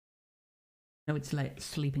 No, it's like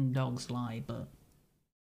sleeping dogs lie, but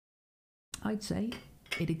I'd say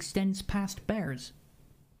it extends past bears.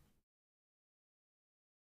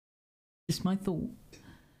 Just my thought.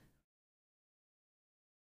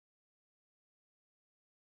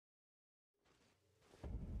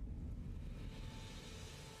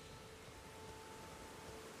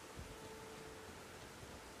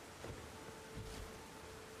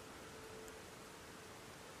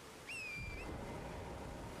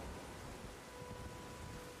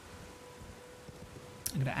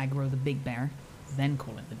 I'm gonna aggro the big bear, then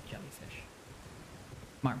call it the jellyfish.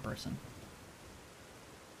 Smart person.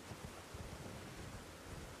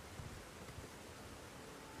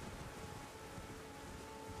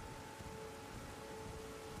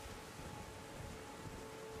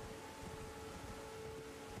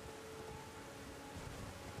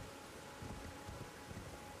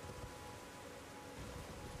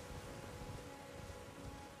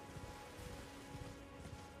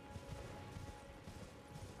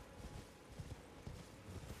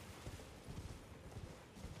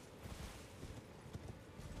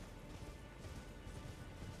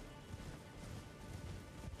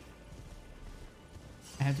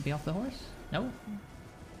 I have to be off the horse? No?